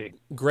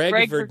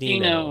 Greg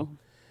Verdino.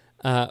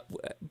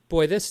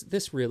 Boy,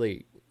 this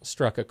really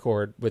struck a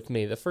chord with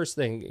me. The first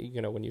thing,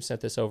 when you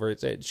sent this over,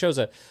 it shows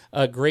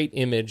a great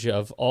image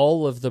of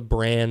all of the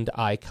brand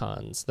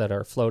icons that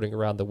are floating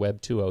around the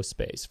Web 2.0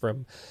 space,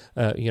 from,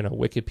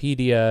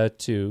 Wikipedia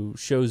to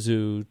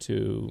Shozu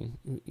to,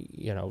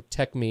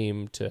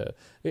 TechMeme to,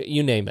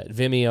 you name it,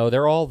 Vimeo,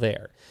 they're all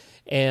there.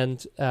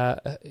 And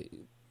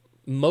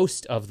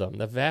most of them,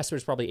 the vast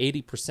majority,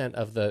 probably 80%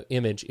 of the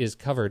image is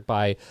covered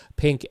by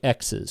pink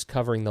X's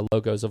covering the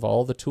logos of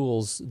all the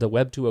tools, the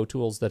Web 2.0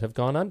 tools that have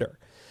gone under.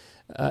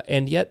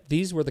 And yet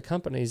these were the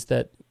companies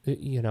that,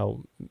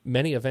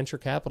 many a venture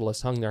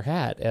capitalist hung their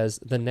hat as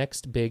the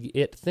next big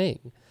it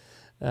thing.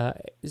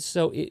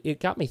 So it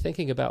got me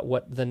thinking about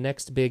what the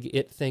next big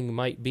it thing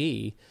might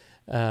be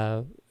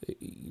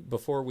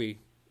before we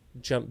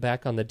jump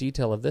back on the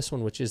detail of this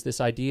one, which is this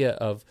idea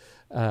of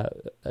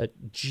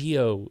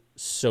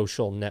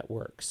geo-social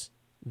networks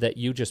that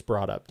you just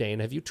brought up, Dane.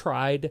 Have you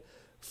tried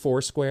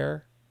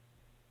Foursquare?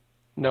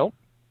 No,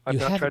 I've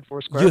not tried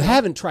Foursquare. You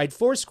haven't tried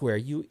Foursquare,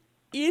 you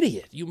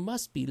idiot. You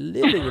must be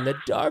living in the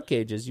dark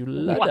ages, you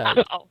Luddite.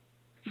 Wow.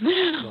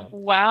 Yeah.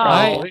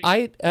 Wow.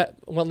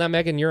 Well, now,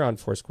 Megan, you're on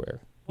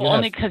Foursquare.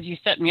 Only because you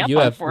set me up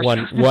on Foursquare.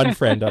 You have one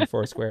friend on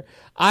Foursquare.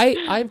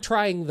 I'm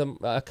trying them,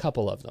 a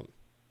couple of them.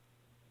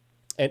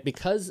 And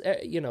because,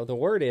 the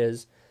word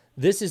is,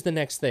 this is the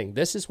next thing.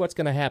 This is what's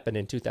going to happen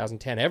in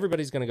 2010.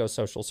 Everybody's going to go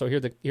social. So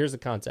here's the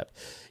concept.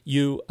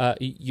 You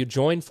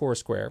join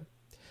Foursquare.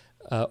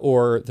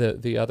 Or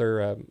the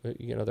other,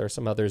 there are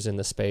some others in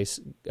the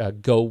space.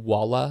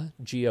 GoWalla,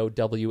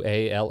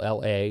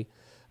 GOWALLA,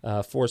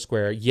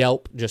 Foursquare.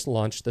 Yelp just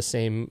launched the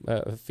same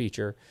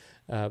feature,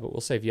 but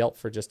we'll save Yelp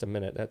for just a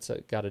minute. That's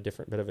got a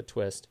different bit of a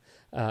twist.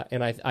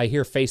 And I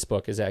hear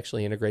Facebook is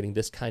actually integrating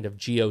this kind of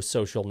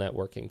geo-social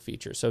networking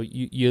feature. So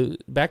you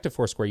back to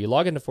Foursquare. You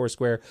log into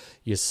Foursquare,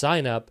 you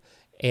sign up,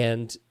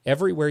 and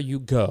everywhere you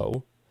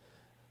go,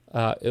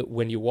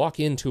 when you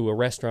walk into a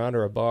restaurant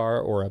or a bar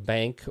or a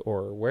bank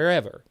or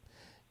wherever,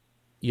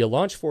 you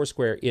launch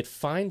Foursquare, it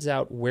finds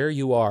out where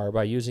you are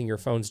by using your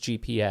phone's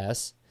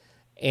GPS,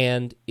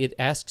 and it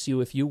asks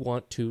you if you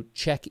want to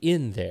check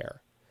in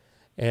there.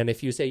 And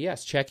if you say,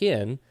 yes, check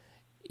in,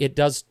 it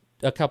does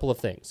a couple of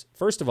things.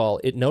 First of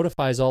all, it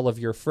notifies all of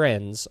your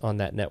friends on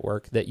that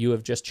network that you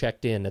have just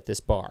checked in at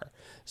this bar.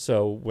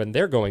 So when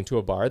they're going to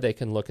a bar, they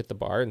can look at the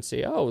bar and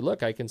see, oh,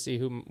 look, I can see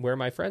where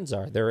my friends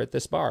are. They're at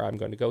this bar. I'm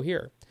going to go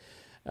here.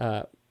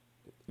 The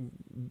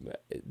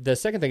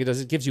second thing it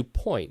does, it gives you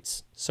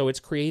points. So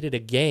it's created a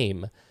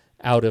game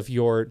out of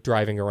your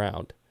driving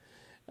around.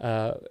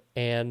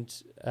 And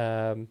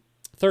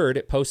third,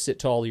 it posts it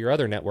to all your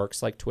other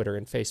networks like Twitter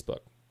and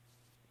Facebook.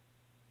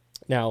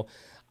 Now,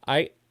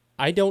 I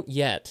don't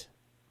yet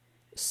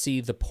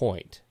see the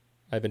point.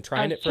 I've been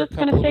trying it for a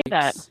couple of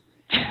weeks.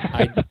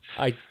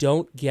 I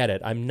don't get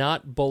it. I'm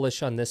not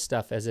bullish on this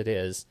stuff as it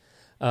is,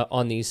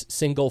 on these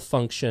single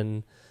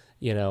function,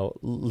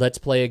 let's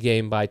play a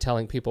game by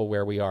telling people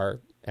where we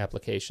are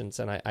applications.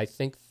 And I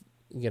think,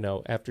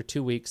 after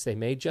 2 weeks, they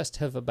may just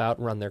have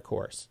about run their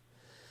course.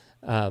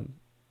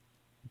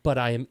 But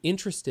I am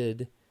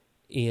interested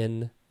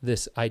in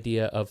this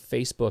idea of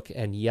Facebook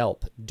and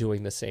Yelp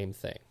doing the same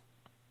thing.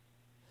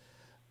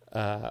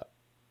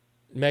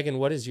 Megan,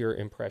 what is your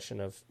impression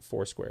of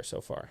Foursquare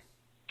so far?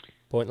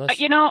 Pointless?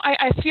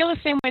 I feel the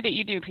same way that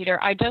you do, Peter.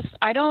 I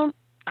don't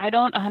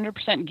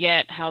 100%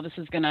 get how this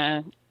is going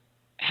to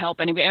help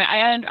anybody.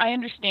 I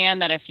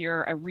understand that if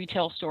you're a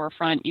retail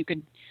storefront, you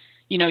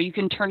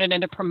can turn it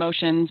into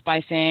promotions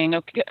by saying,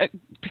 okay,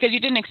 because you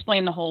didn't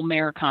explain the whole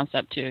mayor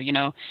concept too.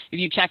 If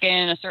you check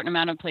in a certain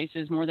amount of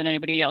places more than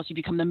anybody else, you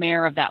become the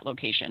mayor of that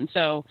location.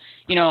 So,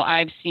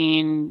 I've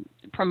seen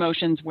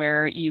promotions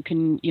where you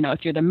can,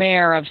 if you're the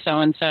mayor of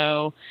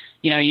so-and-so,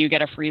 you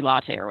get a free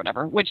latte or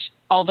whatever, which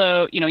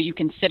although, you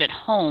can sit at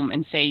home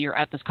and say you're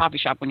at this coffee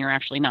shop when you're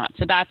actually not.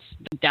 So that's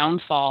the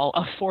downfall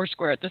of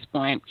Foursquare at this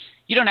point.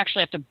 You don't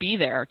actually have to be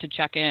there to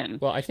check in.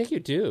 Well, I think you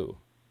do.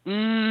 I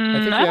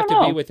think you have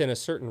to be within a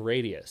certain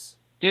radius.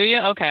 Do you?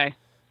 Okay.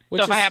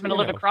 So if I happen to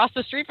live across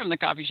the street from the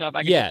coffee shop,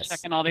 I can just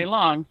check in all day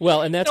long.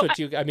 Well, and that's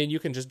you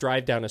can just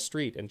drive down a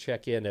street and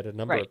check in at a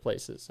number of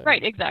places.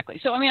 Right, exactly.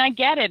 So, I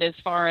get it as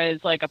far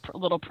as like a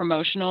little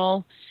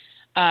promotional,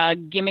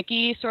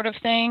 gimmicky sort of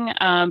thing.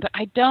 But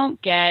I don't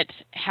get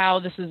how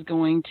this is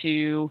going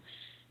to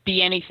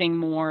be anything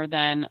more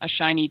than a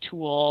shiny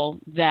tool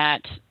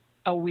that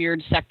a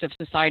weird sect of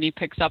society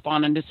picks up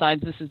on and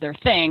decides this is their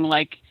thing.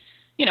 Like,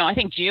 I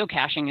think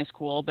geocaching is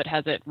cool, but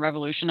has it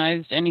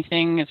revolutionized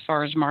anything as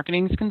far as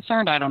marketing is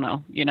concerned? I don't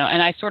know, and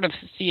I sort of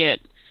see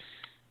it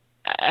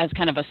as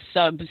kind of a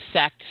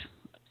subsect.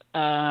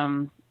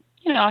 I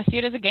see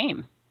it as a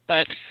game,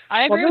 but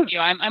I agree with you.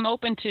 I'm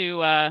open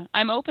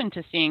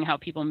to seeing how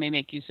people may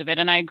make use of it.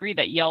 And I agree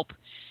that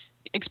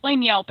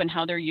explain Yelp and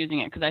how they're using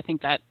it, because I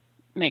think that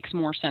makes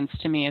more sense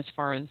to me as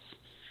far as.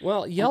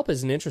 Well, Yelp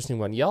is an interesting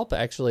one. Yelp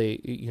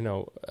actually,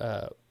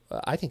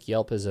 I think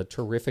Yelp is a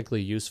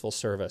terrifically useful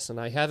service, and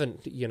I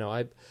haven't,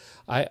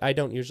 I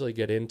don't usually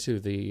get into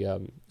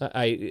the,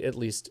 at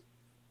least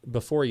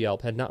before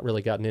Yelp, had not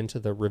really gotten into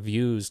the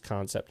reviews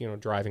concept,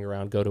 driving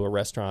around, go to a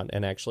restaurant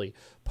and actually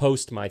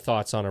post my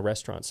thoughts on a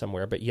restaurant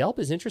somewhere. But Yelp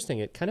is interesting.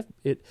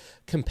 It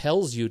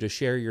compels you to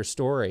share your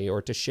story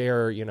or to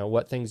share,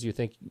 what things you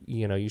think,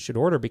 you should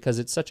order, because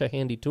it's such a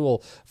handy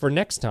tool for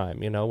next time.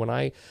 When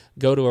I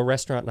go to a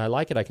restaurant and I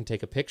like it, I can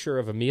take a picture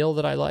of a meal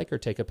that I like or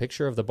take a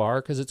picture of the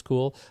bar because it's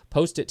cool,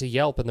 post it to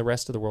Yelp, and the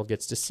rest of the world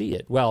gets to see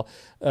it. Well,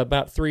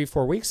 about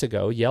 3-4 weeks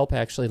ago, Yelp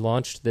actually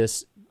launched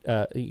this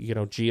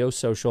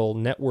geosocial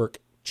network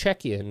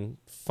check-in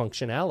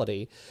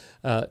functionality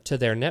to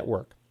their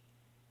network.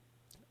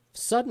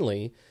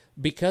 Suddenly,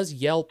 because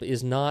Yelp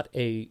is not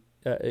is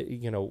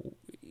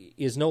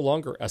no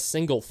longer a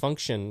single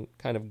function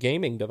kind of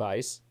gaming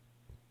device,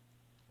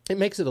 it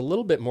makes it a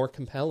little bit more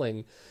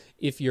compelling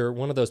if you're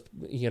one of those,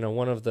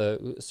 one of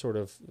the sort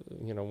of,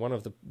 one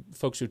of the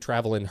folks who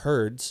travel in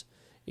herds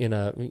in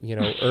a,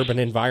 urban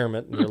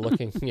environment, and you're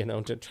looking,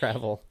 to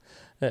travel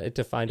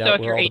to find out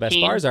where all the best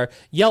bars are.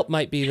 Yelp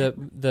might be a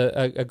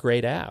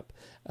great app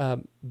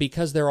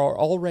because there are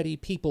already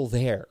people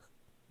there.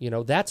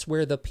 That's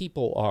where the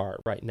people are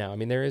right now.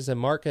 There is a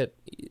market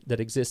that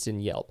exists in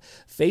Yelp.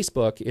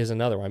 Facebook is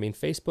another one.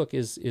 Facebook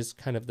is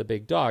kind of the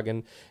big dog,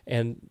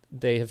 and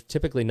they have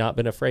typically not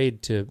been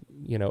afraid to,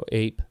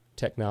 ape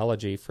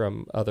technology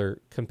from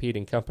other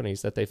competing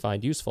companies that they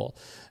find useful.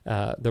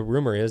 The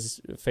rumor is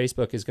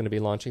Facebook is going to be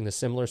launching the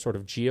similar sort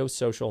of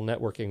geosocial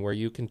networking where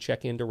you can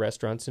check into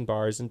restaurants and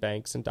bars and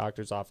banks and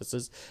doctors'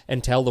 offices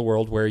and tell the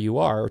world where you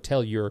are, or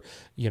tell your,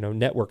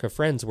 network of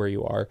friends where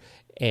you are.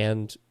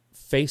 And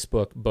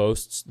Facebook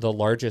boasts the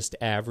largest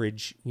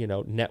average,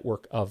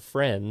 network of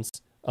friends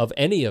of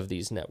any of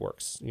these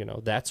networks.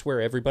 That's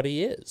where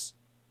everybody is.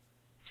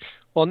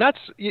 Well, and that's,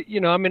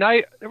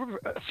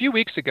 a few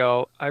weeks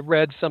ago, I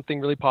read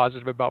something really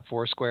positive about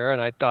Foursquare, and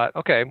I thought,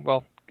 okay,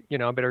 well,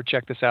 I better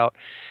check this out.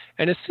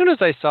 And as soon as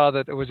I saw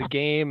that it was a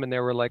game and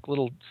there were like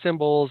little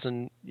symbols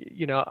and,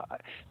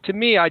 to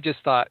me, I just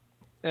thought,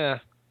 I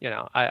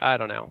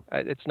don't know.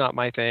 It's not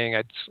my thing.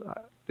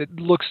 It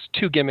looks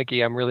too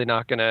gimmicky. I'm really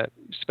not going to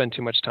spend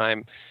too much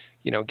time,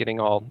 getting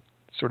all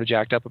sort of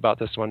jacked up about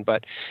this one.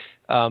 But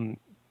to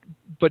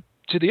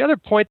the other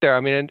point there,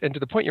 and to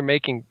the point you're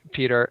making,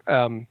 Peter,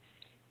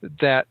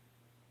 that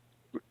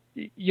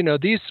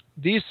these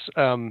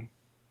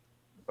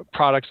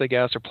products, I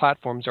guess, or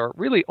platforms are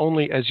really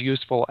only as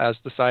useful as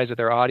the size of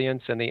their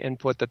audience and the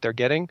input that they're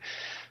getting.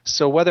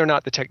 So whether or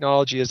not the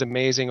technology is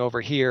amazing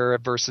over here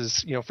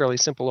versus fairly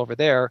simple over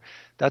there,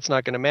 that's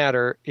not going to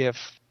matter if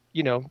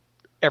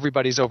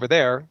everybody's over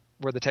there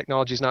where the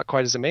technology is not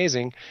quite as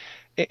amazing.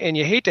 And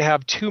you hate to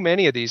have too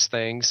many of these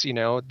things,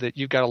 that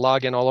you've got to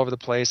log in all over the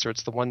place, or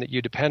it's the one that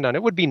you depend on.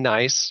 It would be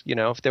nice,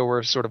 if there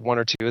were sort of one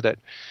or two that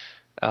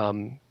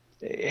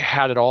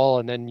had it all,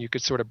 and then you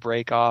could sort of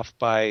break off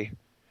by,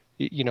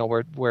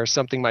 where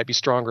something might be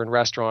stronger in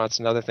restaurants,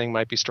 another thing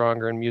might be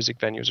stronger in music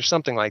venues or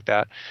something like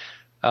that.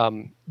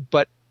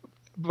 But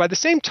by the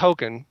same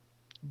token,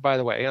 by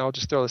the way, and I'll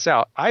just throw this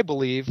out, I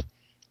believe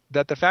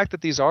that the fact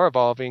that these are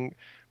evolving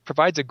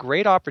provides a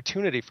great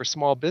opportunity for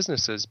small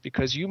businesses,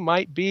 because you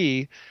might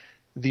be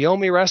the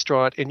only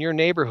restaurant in your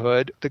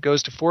neighborhood that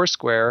goes to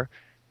Foursquare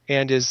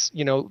and is,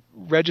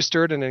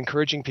 registered and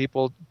encouraging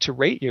people to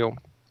rate you.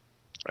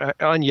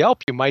 On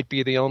Yelp, you might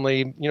be the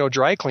only,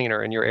 dry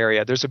cleaner in your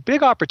area. There's a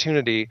big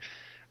opportunity.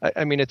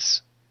 I mean,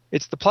 it's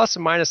the plus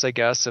and minus, I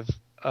guess,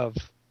 of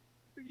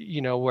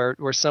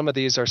where some of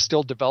these are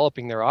still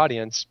developing their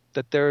audience,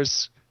 that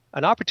there's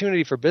an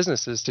opportunity for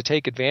businesses to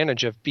take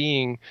advantage of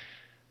being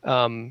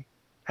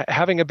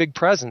having a big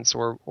presence,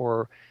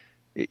 or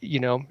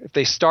if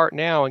they start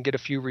now and get a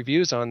few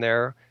reviews on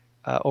there,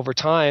 over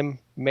time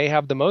may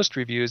have the most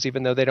reviews,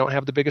 even though they don't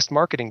have the biggest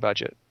marketing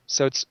budget.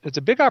 So it's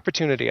a big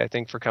opportunity, I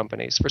think, for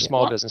companies, for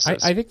small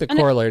businesses. I think the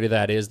corollary to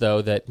that is,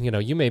 though, that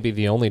you may be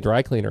the only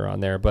dry cleaner on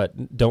there,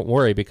 but don't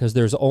worry, because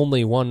there's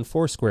only one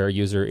Foursquare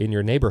user in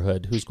your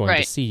neighborhood who's going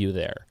to see you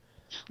there.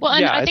 Well,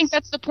 and I think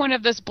that's the point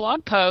of this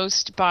blog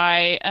post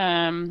by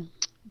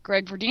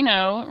Greg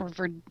Verdino,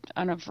 or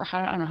I don't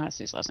know how to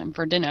say his last name,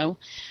 Verdino.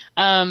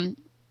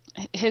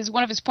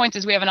 One of his points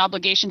is we have an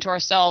obligation to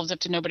ourselves, if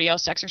to nobody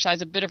else, to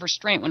exercise a bit of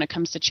restraint when it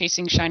comes to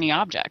chasing shiny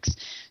objects.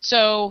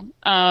 So,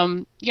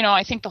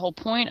 I think the whole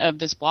point of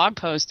this blog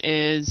post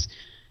is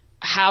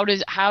how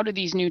do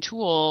these new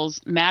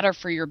tools matter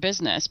for your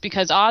business?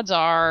 Because odds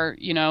are,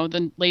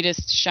 the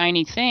latest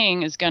shiny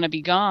thing is going to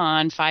be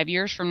gone 5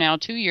 years from now,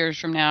 2 years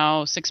from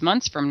now, 6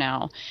 months from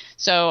now.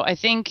 So I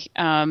think,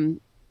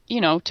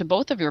 to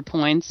both of your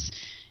points,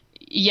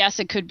 yes,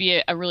 it could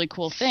be a really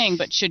cool thing,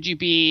 but should you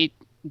be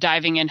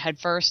diving in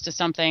headfirst to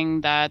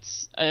something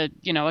that's a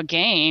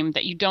game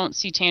that you don't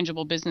see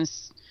tangible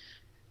business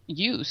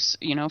use,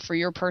 for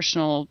your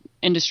personal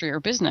industry or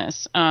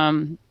business?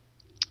 And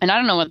I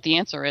don't know what the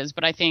answer is,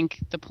 but I think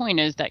the point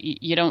is that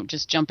you don't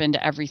just jump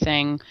into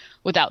everything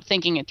without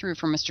thinking it through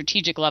from a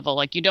strategic level.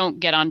 Like, you don't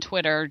get on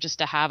Twitter just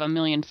to have 1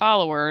 million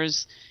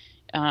followers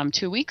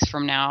 2 weeks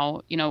from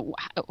now.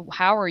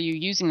 How are you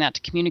using that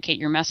to communicate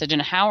your message,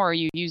 and how are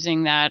you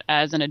using that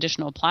as an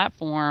additional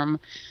platform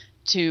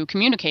to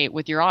communicate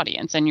with your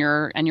audience and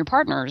your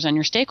partners and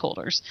your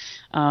stakeholders?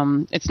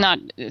 It's not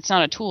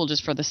a tool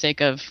just for the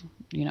sake of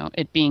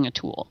it being a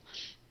tool.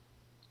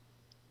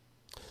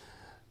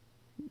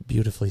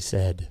 Beautifully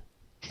said.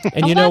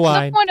 And you know why?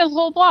 That's the point of the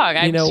whole blog.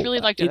 I just really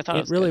liked it. I thought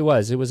it really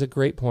was. It was a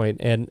great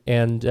point,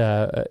 and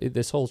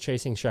this whole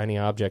chasing shiny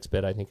objects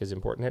bit, I think, is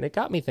important. And it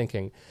got me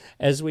thinking,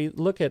 as we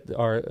look at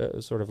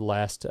our sort of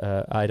last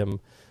item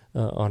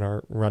on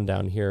our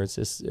rundown here, is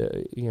this,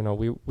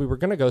 we were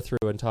going to go through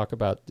and talk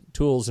about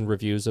tools and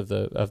reviews of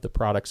the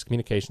products,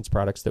 communications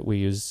products that we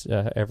use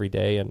every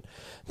day, and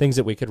things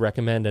that we could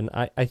recommend. And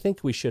I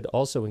think we should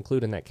also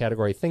include in that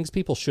category things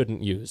people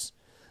shouldn't use.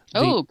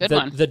 Good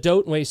one. The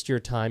don't waste your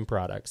time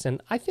products.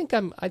 And I think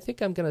I'm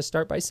going to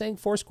start by saying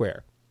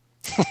Foursquare.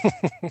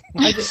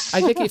 I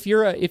think if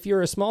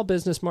you're a small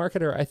business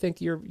marketer, I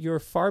think you're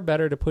far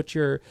better to put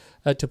your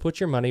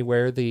money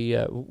where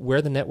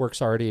the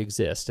networks already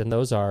exist, and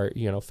those are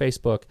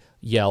Facebook,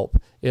 Yelp,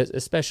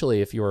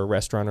 especially if you're a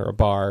restaurant or a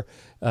bar,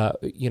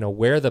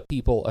 where the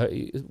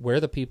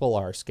people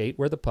are, skate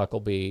where the puck will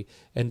be,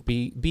 and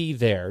be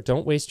there.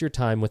 Don't waste your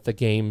time with the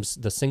games,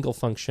 the single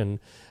function,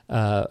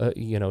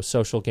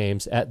 social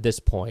games at this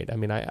point. I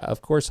mean,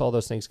 of course all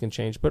those things can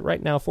change, but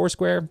right now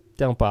Foursquare,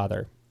 don't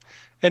bother.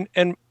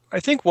 And I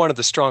think one of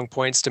the strong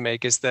points to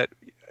make is that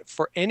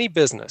for any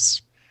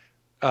business,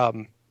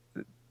 the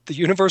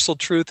universal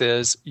truth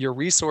is your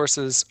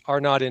resources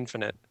are not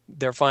infinite;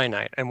 they're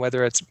finite. And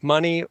whether it's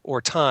money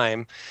or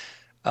time,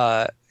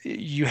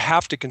 you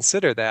have to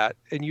consider that,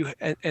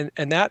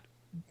 and that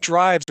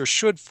drives or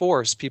should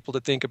force people to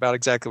think about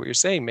exactly what you're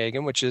saying,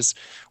 Megan, which is,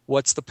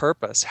 what's the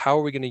purpose? How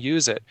are we going to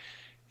use it?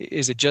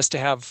 Is it just to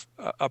have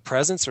a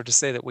presence, or to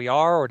say that we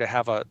are, or to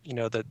have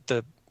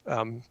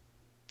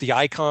the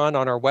icon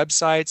on our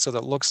website so that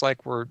it looks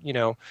like we're,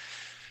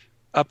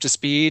 up to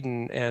speed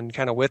and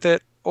kind of with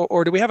it?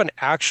 Or do we have an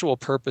actual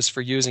purpose for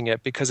using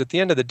it? Because at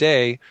the end of the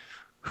day,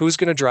 who's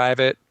going to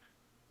drive it?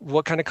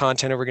 What kind of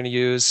content are we going to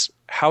use?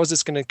 How is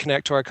this going to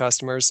connect to our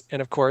customers?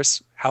 And of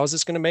course, how is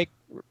this going to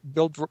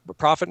build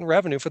profit and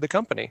revenue for the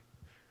company?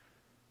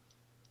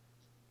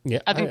 Yeah,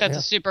 I think that's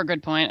a super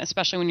good point,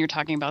 especially when you're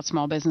talking about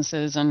small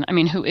businesses. And I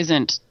mean, who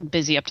isn't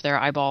busy up to their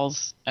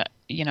eyeballs,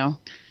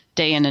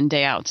 day in and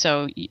day out?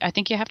 So I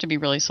think you have to be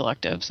really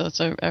selective. So it's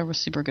a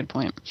super good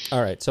point.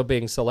 All right. So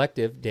being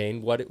selective,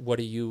 Dane, what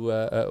do you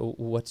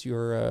what's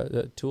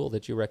your tool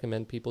that you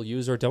recommend people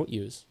use or don't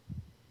use?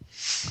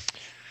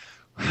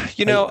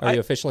 Are you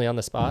officially on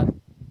the spot?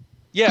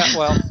 Yeah,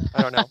 well,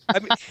 I don't know. I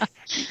mean,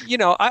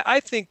 I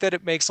think that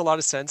it makes a lot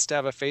of sense to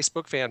have a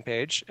Facebook fan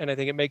page, and I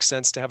think it makes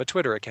sense to have a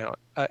Twitter account.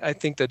 I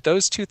think that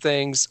those two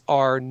things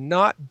are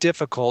not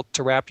difficult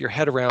to wrap your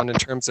head around in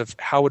terms of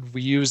how would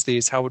we use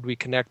these, how would we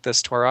connect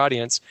this to our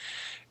audience.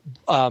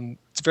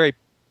 It's very,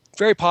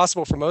 very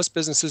possible for most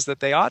businesses that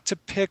they ought to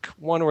pick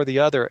one or the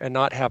other and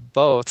not have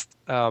both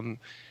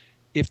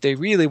if they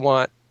really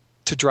want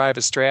to drive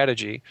a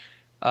strategy.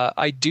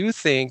 I do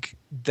think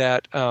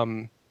that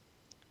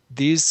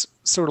these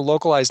sort of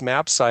localized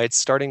map sites,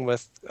 starting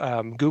with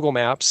Google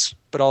Maps,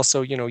 but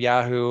also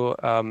Yahoo,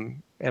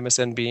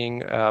 MSN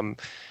Bing,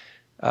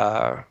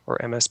 or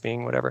MS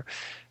Bing, whatever,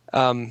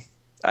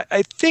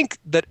 I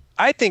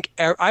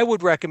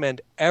would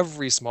recommend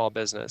every small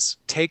business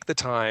take the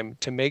time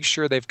to make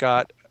sure they've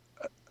got,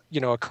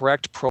 a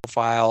correct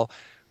profile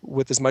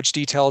with as much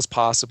detail as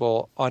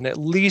possible on at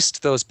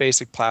least those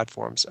basic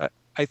platforms.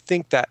 I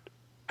think that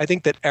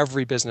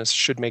every business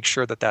should make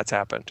sure that that's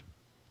happened.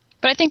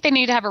 But I think they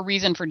need to have a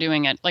reason for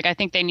doing it. Like, I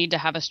think they need to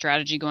have a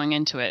strategy going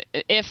into it.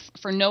 If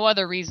for no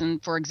other reason,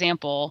 for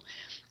example,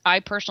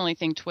 I personally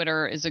think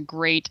Twitter is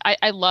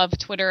I love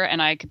Twitter,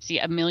 and I could see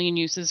a million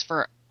uses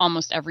for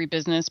almost every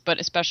business, but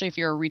especially if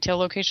you're a retail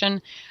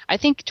location, I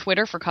think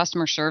Twitter for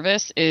customer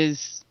service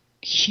is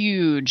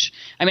huge.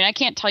 I mean, I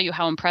can't tell you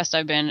how impressed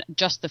I've been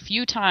just the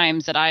few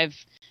times that I've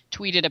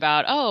tweeted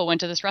about,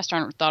 went to this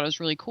restaurant, thought it was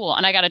really cool.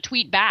 And I got a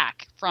tweet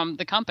back from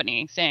the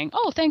company saying,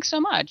 oh, thanks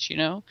so much.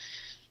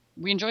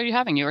 We enjoyed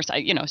having you,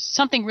 or,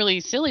 something really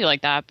silly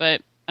like that.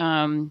 But,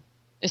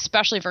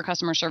 especially for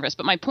customer service.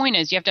 But my point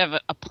is, you have to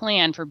have a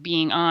plan for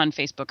being on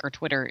Facebook or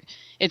Twitter.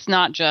 It's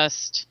not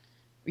just,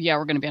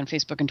 we're going to be on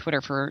Facebook and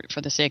Twitter for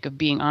the sake of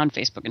being on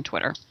Facebook and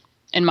Twitter,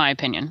 in my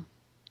opinion.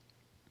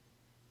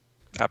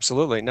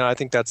 Absolutely. No, I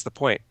think that's the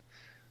point.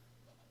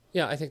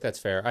 Yeah, I think that's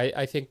fair.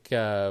 I think,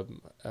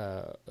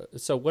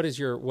 so what is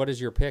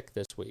your pick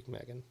this week,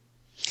 Megan?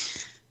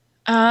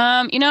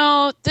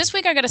 This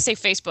week I got to say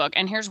Facebook,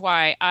 and here's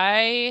why.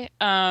 I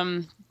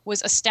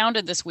was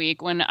astounded this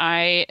week when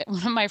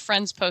one of my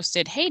friends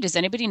posted, hey, does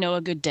anybody know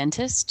a good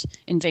dentist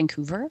in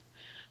Vancouver,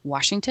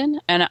 Washington?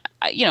 And,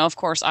 of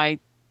course, I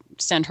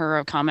sent her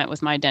a comment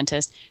with my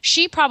dentist.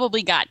 She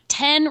probably got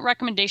 10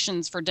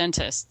 recommendations for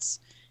dentists.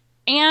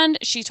 And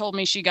she told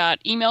me she got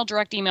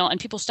direct email, and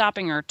people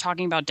stopping her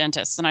talking about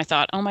dentists. And I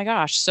thought, oh my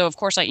gosh. So, of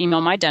course, I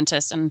emailed my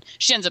dentist, and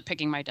she ends up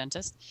picking my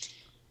dentist.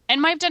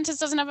 And my dentist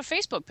doesn't have a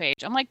Facebook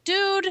page. I'm like,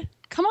 dude,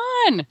 come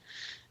on.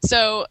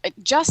 So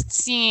just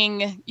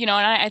seeing, and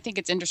I think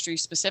it's industry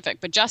specific,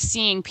 but just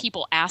seeing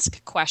people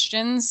ask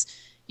questions,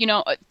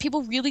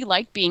 people really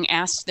like being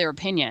asked their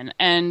opinion.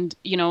 And,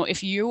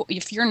 if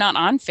you're not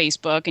on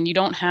Facebook and you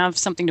don't have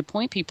something to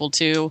point people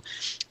to,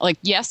 like,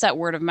 yes, that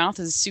word of mouth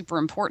is super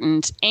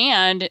important.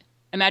 And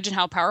imagine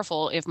how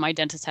powerful if my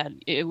dentist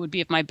had a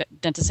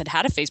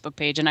Facebook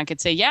page, and I could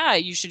say, yeah,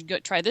 you should go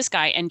try this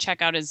guy and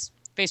check out his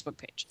Facebook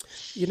page.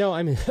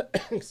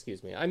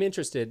 Excuse me. I'm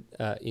interested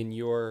in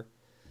your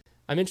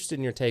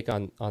take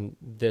on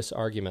this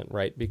argument,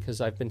 right?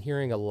 Because I've been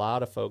hearing a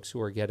lot of folks who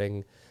are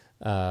getting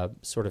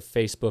sort of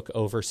Facebook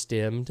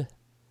overstimmed.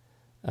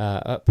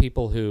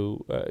 People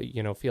who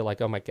feel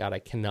like, oh my God, I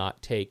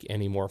cannot take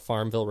any more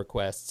Farmville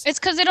requests. It's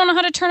because they don't know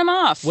how to turn them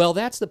off. Well,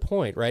 that's the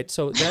point, right?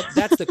 So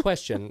that's the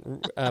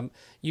question.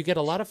 You get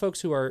a lot of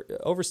folks who are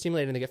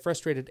overstimulated and they get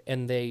frustrated,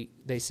 and they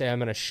say, I'm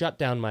going to shut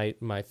down my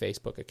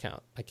Facebook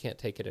account. I can't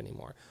take it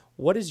anymore.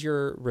 What is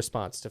your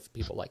response to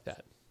people like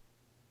that?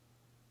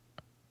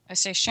 I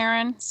say,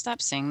 Sharon,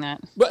 stop saying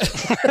that.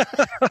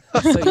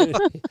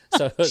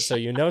 So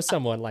you know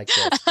someone like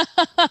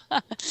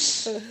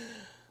this.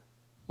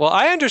 Well,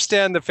 I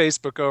understand the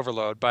Facebook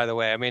overload, by the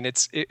way. I mean,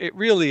 it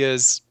really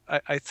is.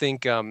 I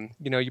think,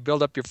 you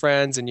build up your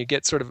friends and you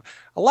get sort of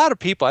a lot of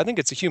people. I think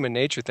it's a human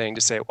nature thing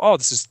to say, oh,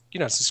 this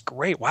is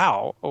great.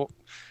 Wow. Oh,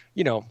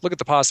 look at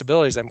the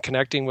possibilities. I'm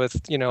connecting with,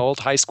 old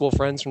high school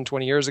friends from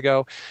 20 years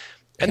ago.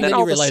 And then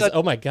you realize,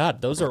 oh my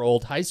God, those are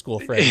old high school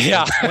friends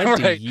from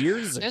 20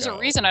 years ago. There's a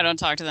reason I don't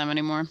talk to them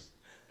anymore.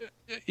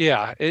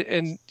 Yeah.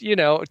 And,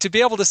 to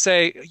be able to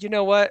say, you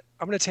know what,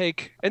 I'm going to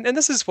take, and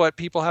this is what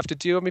people have to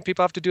do. I mean,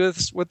 people have to do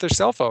this with their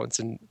cell phones,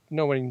 and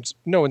no one's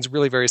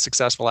really very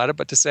successful at it,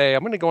 but to say,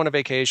 I'm going to go on a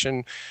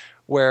vacation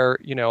where,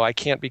 I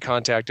can't be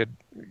contacted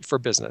for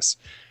business.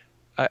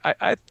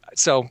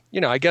 So,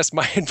 I guess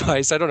my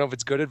advice, I don't know if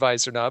it's good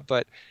advice or not,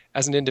 but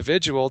as an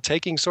individual,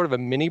 taking sort of a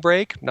mini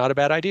break, not a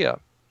bad idea.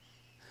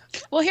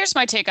 Well, here's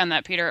my take on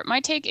that, Peter. My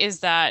take is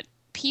that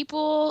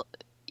people,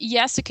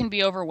 yes, it can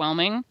be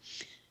overwhelming,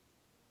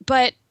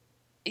 but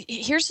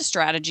here's the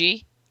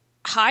strategy.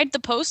 Hide the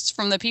posts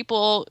from the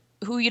people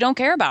who you don't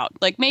care about.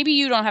 Like, maybe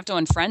you don't have to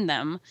unfriend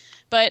them,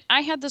 but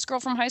I had this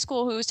girl from high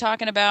school who was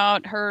talking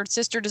about her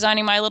sister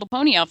designing My Little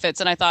Pony outfits,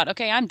 and I thought,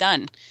 okay, I'm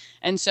done.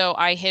 And so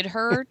I hid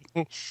her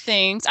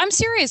things. I'm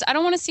serious. I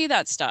don't want to see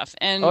that stuff.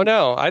 And oh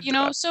no, I think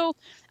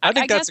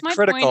I guess my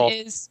critical. Point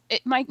is,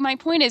 my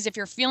point is, if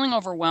you're feeling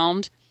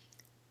overwhelmed,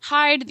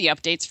 hide the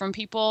updates from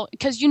people,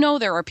 because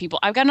there are people.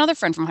 I've got another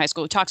friend from high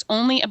school who talks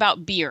only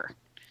about beer.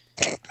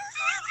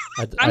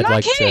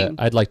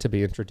 I'd like to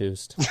be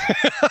introduced.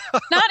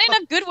 Not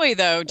in a good way,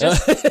 though.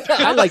 Just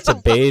I like to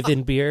bathe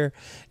in beer,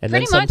 and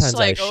then sometimes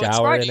I shower it's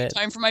Friday, in it.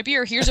 Time for my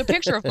beer. Here's a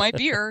picture of my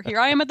beer. Here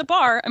I am at the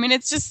bar. I mean,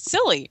 it's just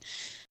silly.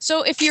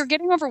 So if you're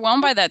getting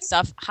overwhelmed by that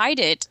stuff, hide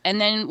it.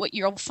 And then what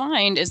you'll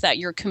find is that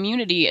your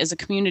community is a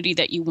community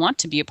that you want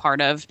to be a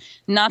part of,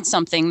 not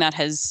something that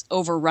has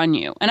overrun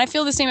you. And I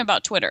feel the same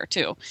about Twitter,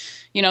 too.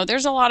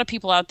 There's a lot of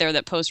people out there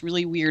that post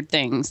really weird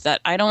things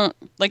that I don't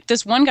like.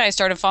 This one guy I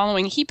started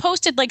following, he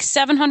posted like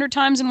 700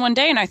 times in one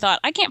day. And I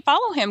thought, I can't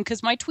follow him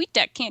because my tweet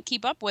deck can't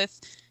keep up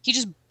with he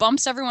just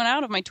bumps everyone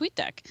out of my tweet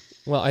deck.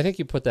 Well, I think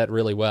you put that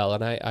really well,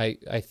 and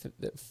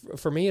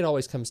for me, it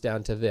always comes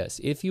down to this: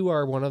 if you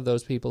are one of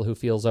those people who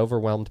feels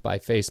overwhelmed by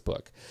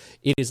Facebook,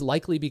 it is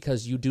likely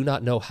because you do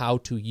not know how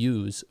to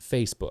use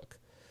Facebook.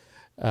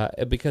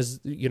 Because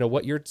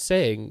what you're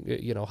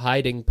saying,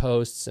 hiding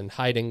posts and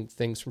hiding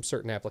things from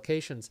certain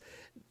applications,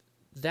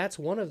 that's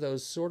one of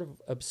those sort of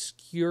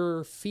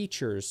obscure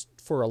features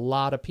for a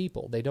lot of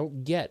people. They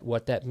don't get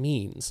what that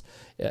means.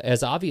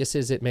 As obvious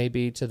as it may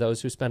be to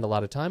those who spend a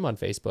lot of time on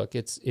Facebook,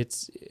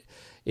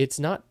 it's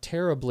not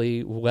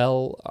terribly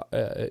well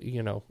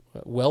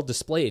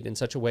displayed in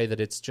such a way that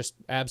it's just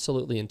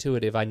absolutely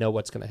intuitive. I know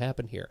what's going to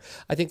happen here.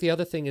 I think the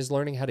other thing is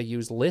learning how to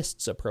use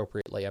lists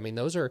appropriately. I mean,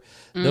 those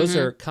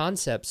are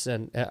concepts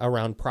and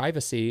around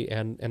privacy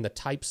and the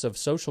types of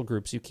social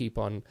groups you keep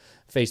on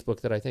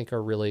Facebook that I think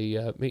are really,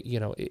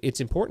 it's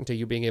important to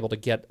you being able to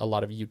get a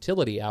lot of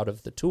utility out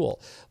of the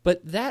tool.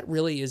 But that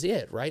really is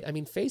it, right? I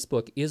mean,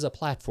 Facebook is a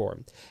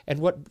platform. And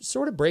what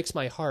sort of breaks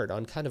my heart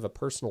on kind of a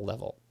personal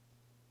level,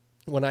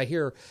 when I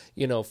hear,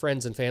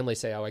 friends and family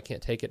say, oh, I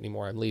can't take it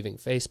anymore, I'm leaving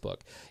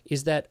Facebook,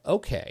 is that,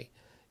 okay,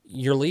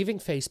 you're leaving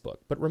Facebook,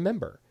 but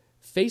remember,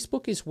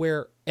 Facebook is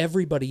where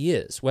everybody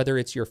is, whether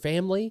it's your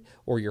family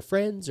or your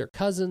friends or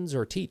cousins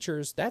or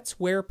teachers, that's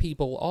where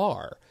people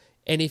are.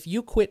 And if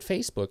you quit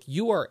Facebook,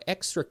 you are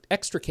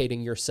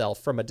extricating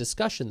yourself from a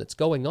discussion that's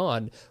going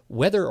on,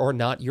 whether or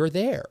not you're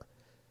there.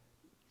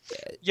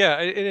 Yeah,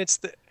 and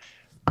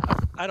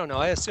I don't know,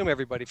 I assume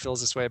everybody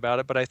feels this way about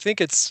it, but I think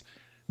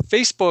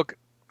Facebook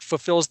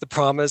fulfills the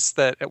promise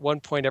that at one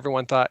point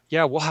everyone thought,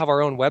 yeah, we'll have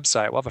our own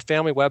website. We'll have a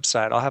family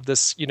website. I'll have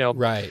this,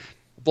 right,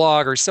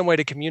 blog or some way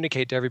to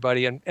communicate to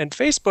everybody. And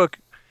Facebook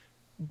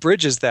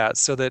bridges that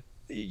so that,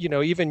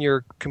 even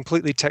your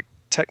completely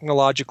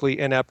technologically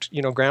inept,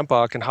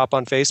 grandpa can hop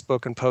on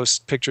Facebook and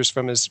post pictures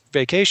from his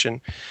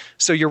vacation.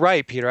 So you're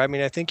right, Peter. I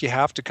mean, I think you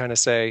have to kind of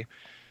say,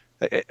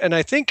 and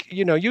I think,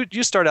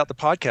 you start out the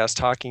podcast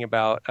talking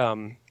about,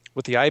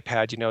 with the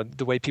iPad,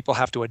 the way people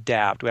have to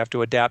adapt. We have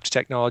to adapt to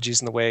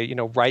technologies in the way,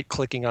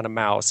 right-clicking on a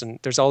mouse. And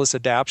there's all this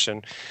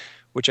adaptation,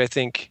 which I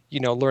think,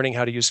 learning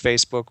how to use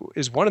Facebook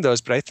is one of those.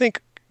 But I think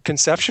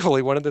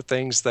conceptually, one of the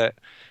things that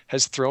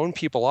has thrown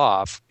people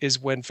off is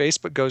when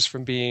Facebook goes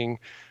from being,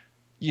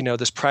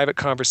 this private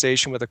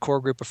conversation with a core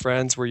group of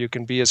friends where you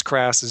can be as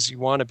crass as you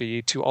want to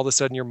be, to all of a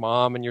sudden your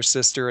mom and your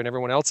sister and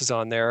everyone else is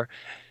on there.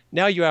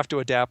 Now you have to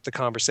adapt the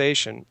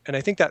conversation. And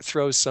I think that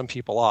throws some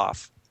people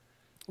off.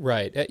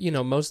 Right.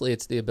 Mostly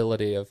it's the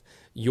ability of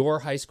your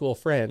high school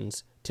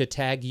friends to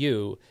tag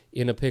you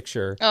in a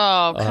picture.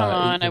 Oh, come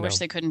on. I wish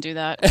they couldn't do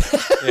that.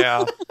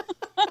 Yeah.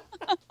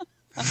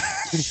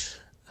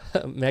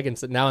 Megan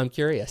said, now I'm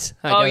curious.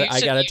 I got to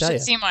tell you. You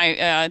should see my,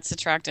 it's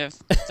attractive.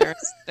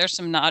 There's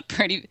some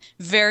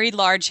very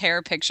large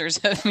hair pictures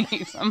of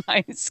me from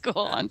high school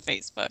on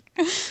Facebook.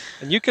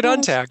 And you could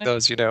untag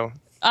those,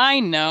 I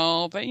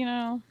know, but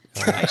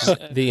I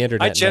should. The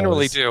internet I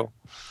generally knows. do.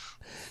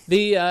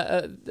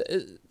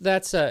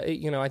 That's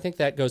I think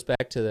that goes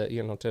back to the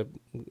to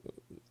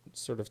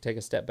sort of take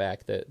a step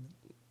back, that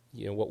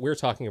what we're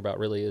talking about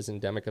really is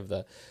endemic of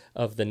the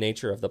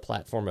nature of the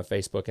platform of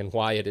Facebook and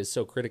why it is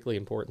so critically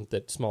important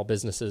that small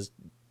businesses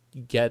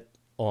get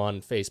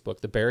on Facebook.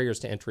 The barriers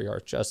to entry are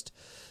just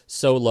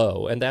so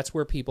low, and that's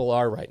where people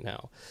are right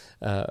now.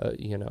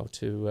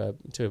 To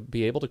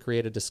be able to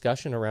create a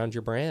discussion around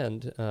your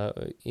brand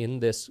in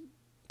this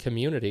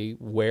community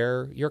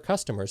where your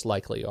customers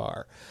likely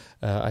are,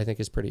 I think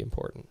is pretty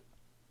important.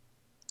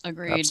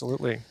 Agreed.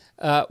 Absolutely.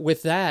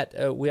 With that,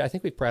 I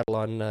think we've prattled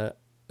on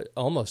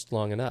almost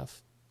long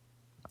enough.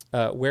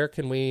 Where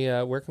can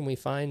we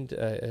find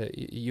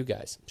you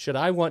guys? Should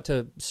I want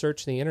to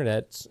search the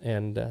internet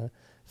and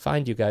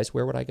find you guys,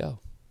 where would I go?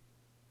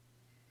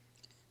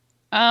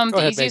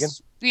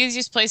 The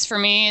easiest place for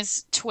me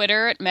is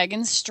Twitter at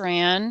Megan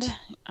Strand,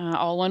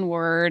 all one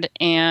word,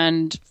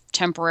 and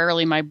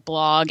temporarily my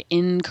blog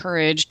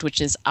Encouraged,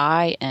 which is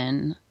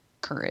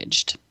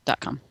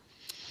incouraged.com.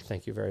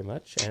 Thank you very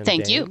much. And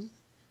Thank Dane? you.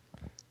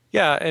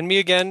 Yeah, and me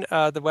again,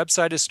 the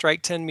website is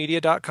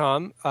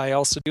strike10media.com. I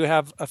also do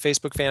have a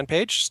Facebook fan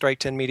page,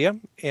 Strike10Media,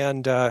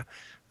 and a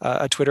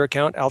Twitter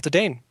account,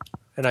 Altadane.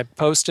 And I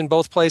post in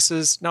both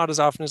places, not as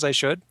often as I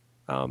should,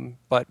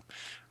 but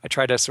I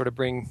try to sort of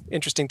bring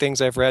interesting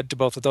things I've read to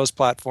both of those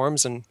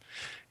platforms, and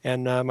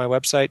my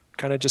website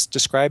kind of just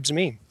describes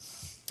me.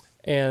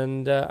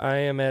 And I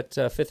am at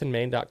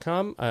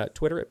fifthandmain.com,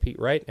 Twitter at Pete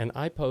Wright, and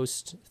I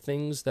post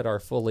things that are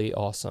fully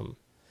awesome.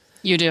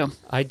 You do.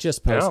 I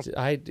just post.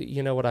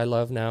 Yeah. What I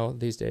love now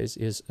these days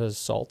is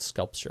salt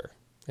sculpture.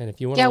 And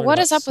if you want to learn what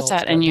about is up with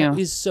salt that in you? That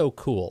is so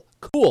cool.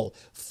 Cool.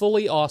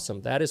 Fully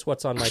awesome. That is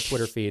what's on my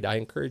Twitter feed. I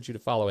encourage you to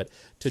follow it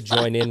to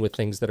join in with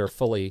things that are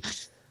fully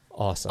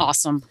awesome.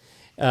 Awesome.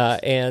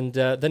 And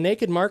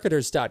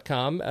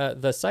thenakedmarketers.com.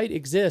 The site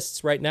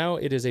exists right now.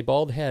 It is a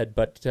bald head,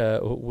 but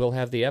we'll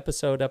have the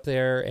episode up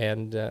there,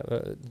 and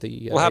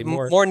we'll have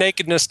more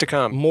nakedness to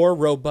come. More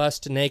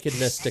robust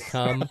nakedness to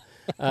come.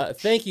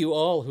 Thank you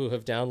all who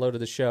have downloaded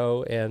the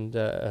show and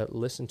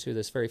listened to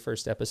this very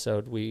first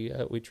episode. We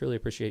truly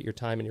appreciate your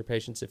time and your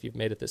patience if you've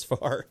made it this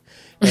far.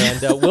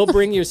 And we'll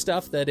bring you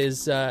stuff that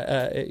is,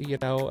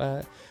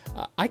 I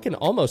can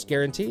almost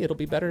guarantee it'll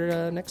be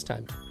better next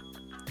time.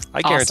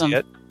 I guarantee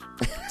it.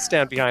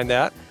 Stand behind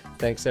that.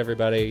 Thanks,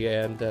 everybody.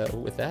 And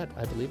with that,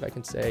 I believe I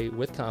can say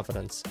with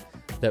confidence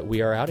that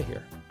we are out of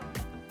here.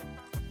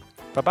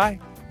 Bye-bye.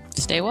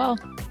 Stay well.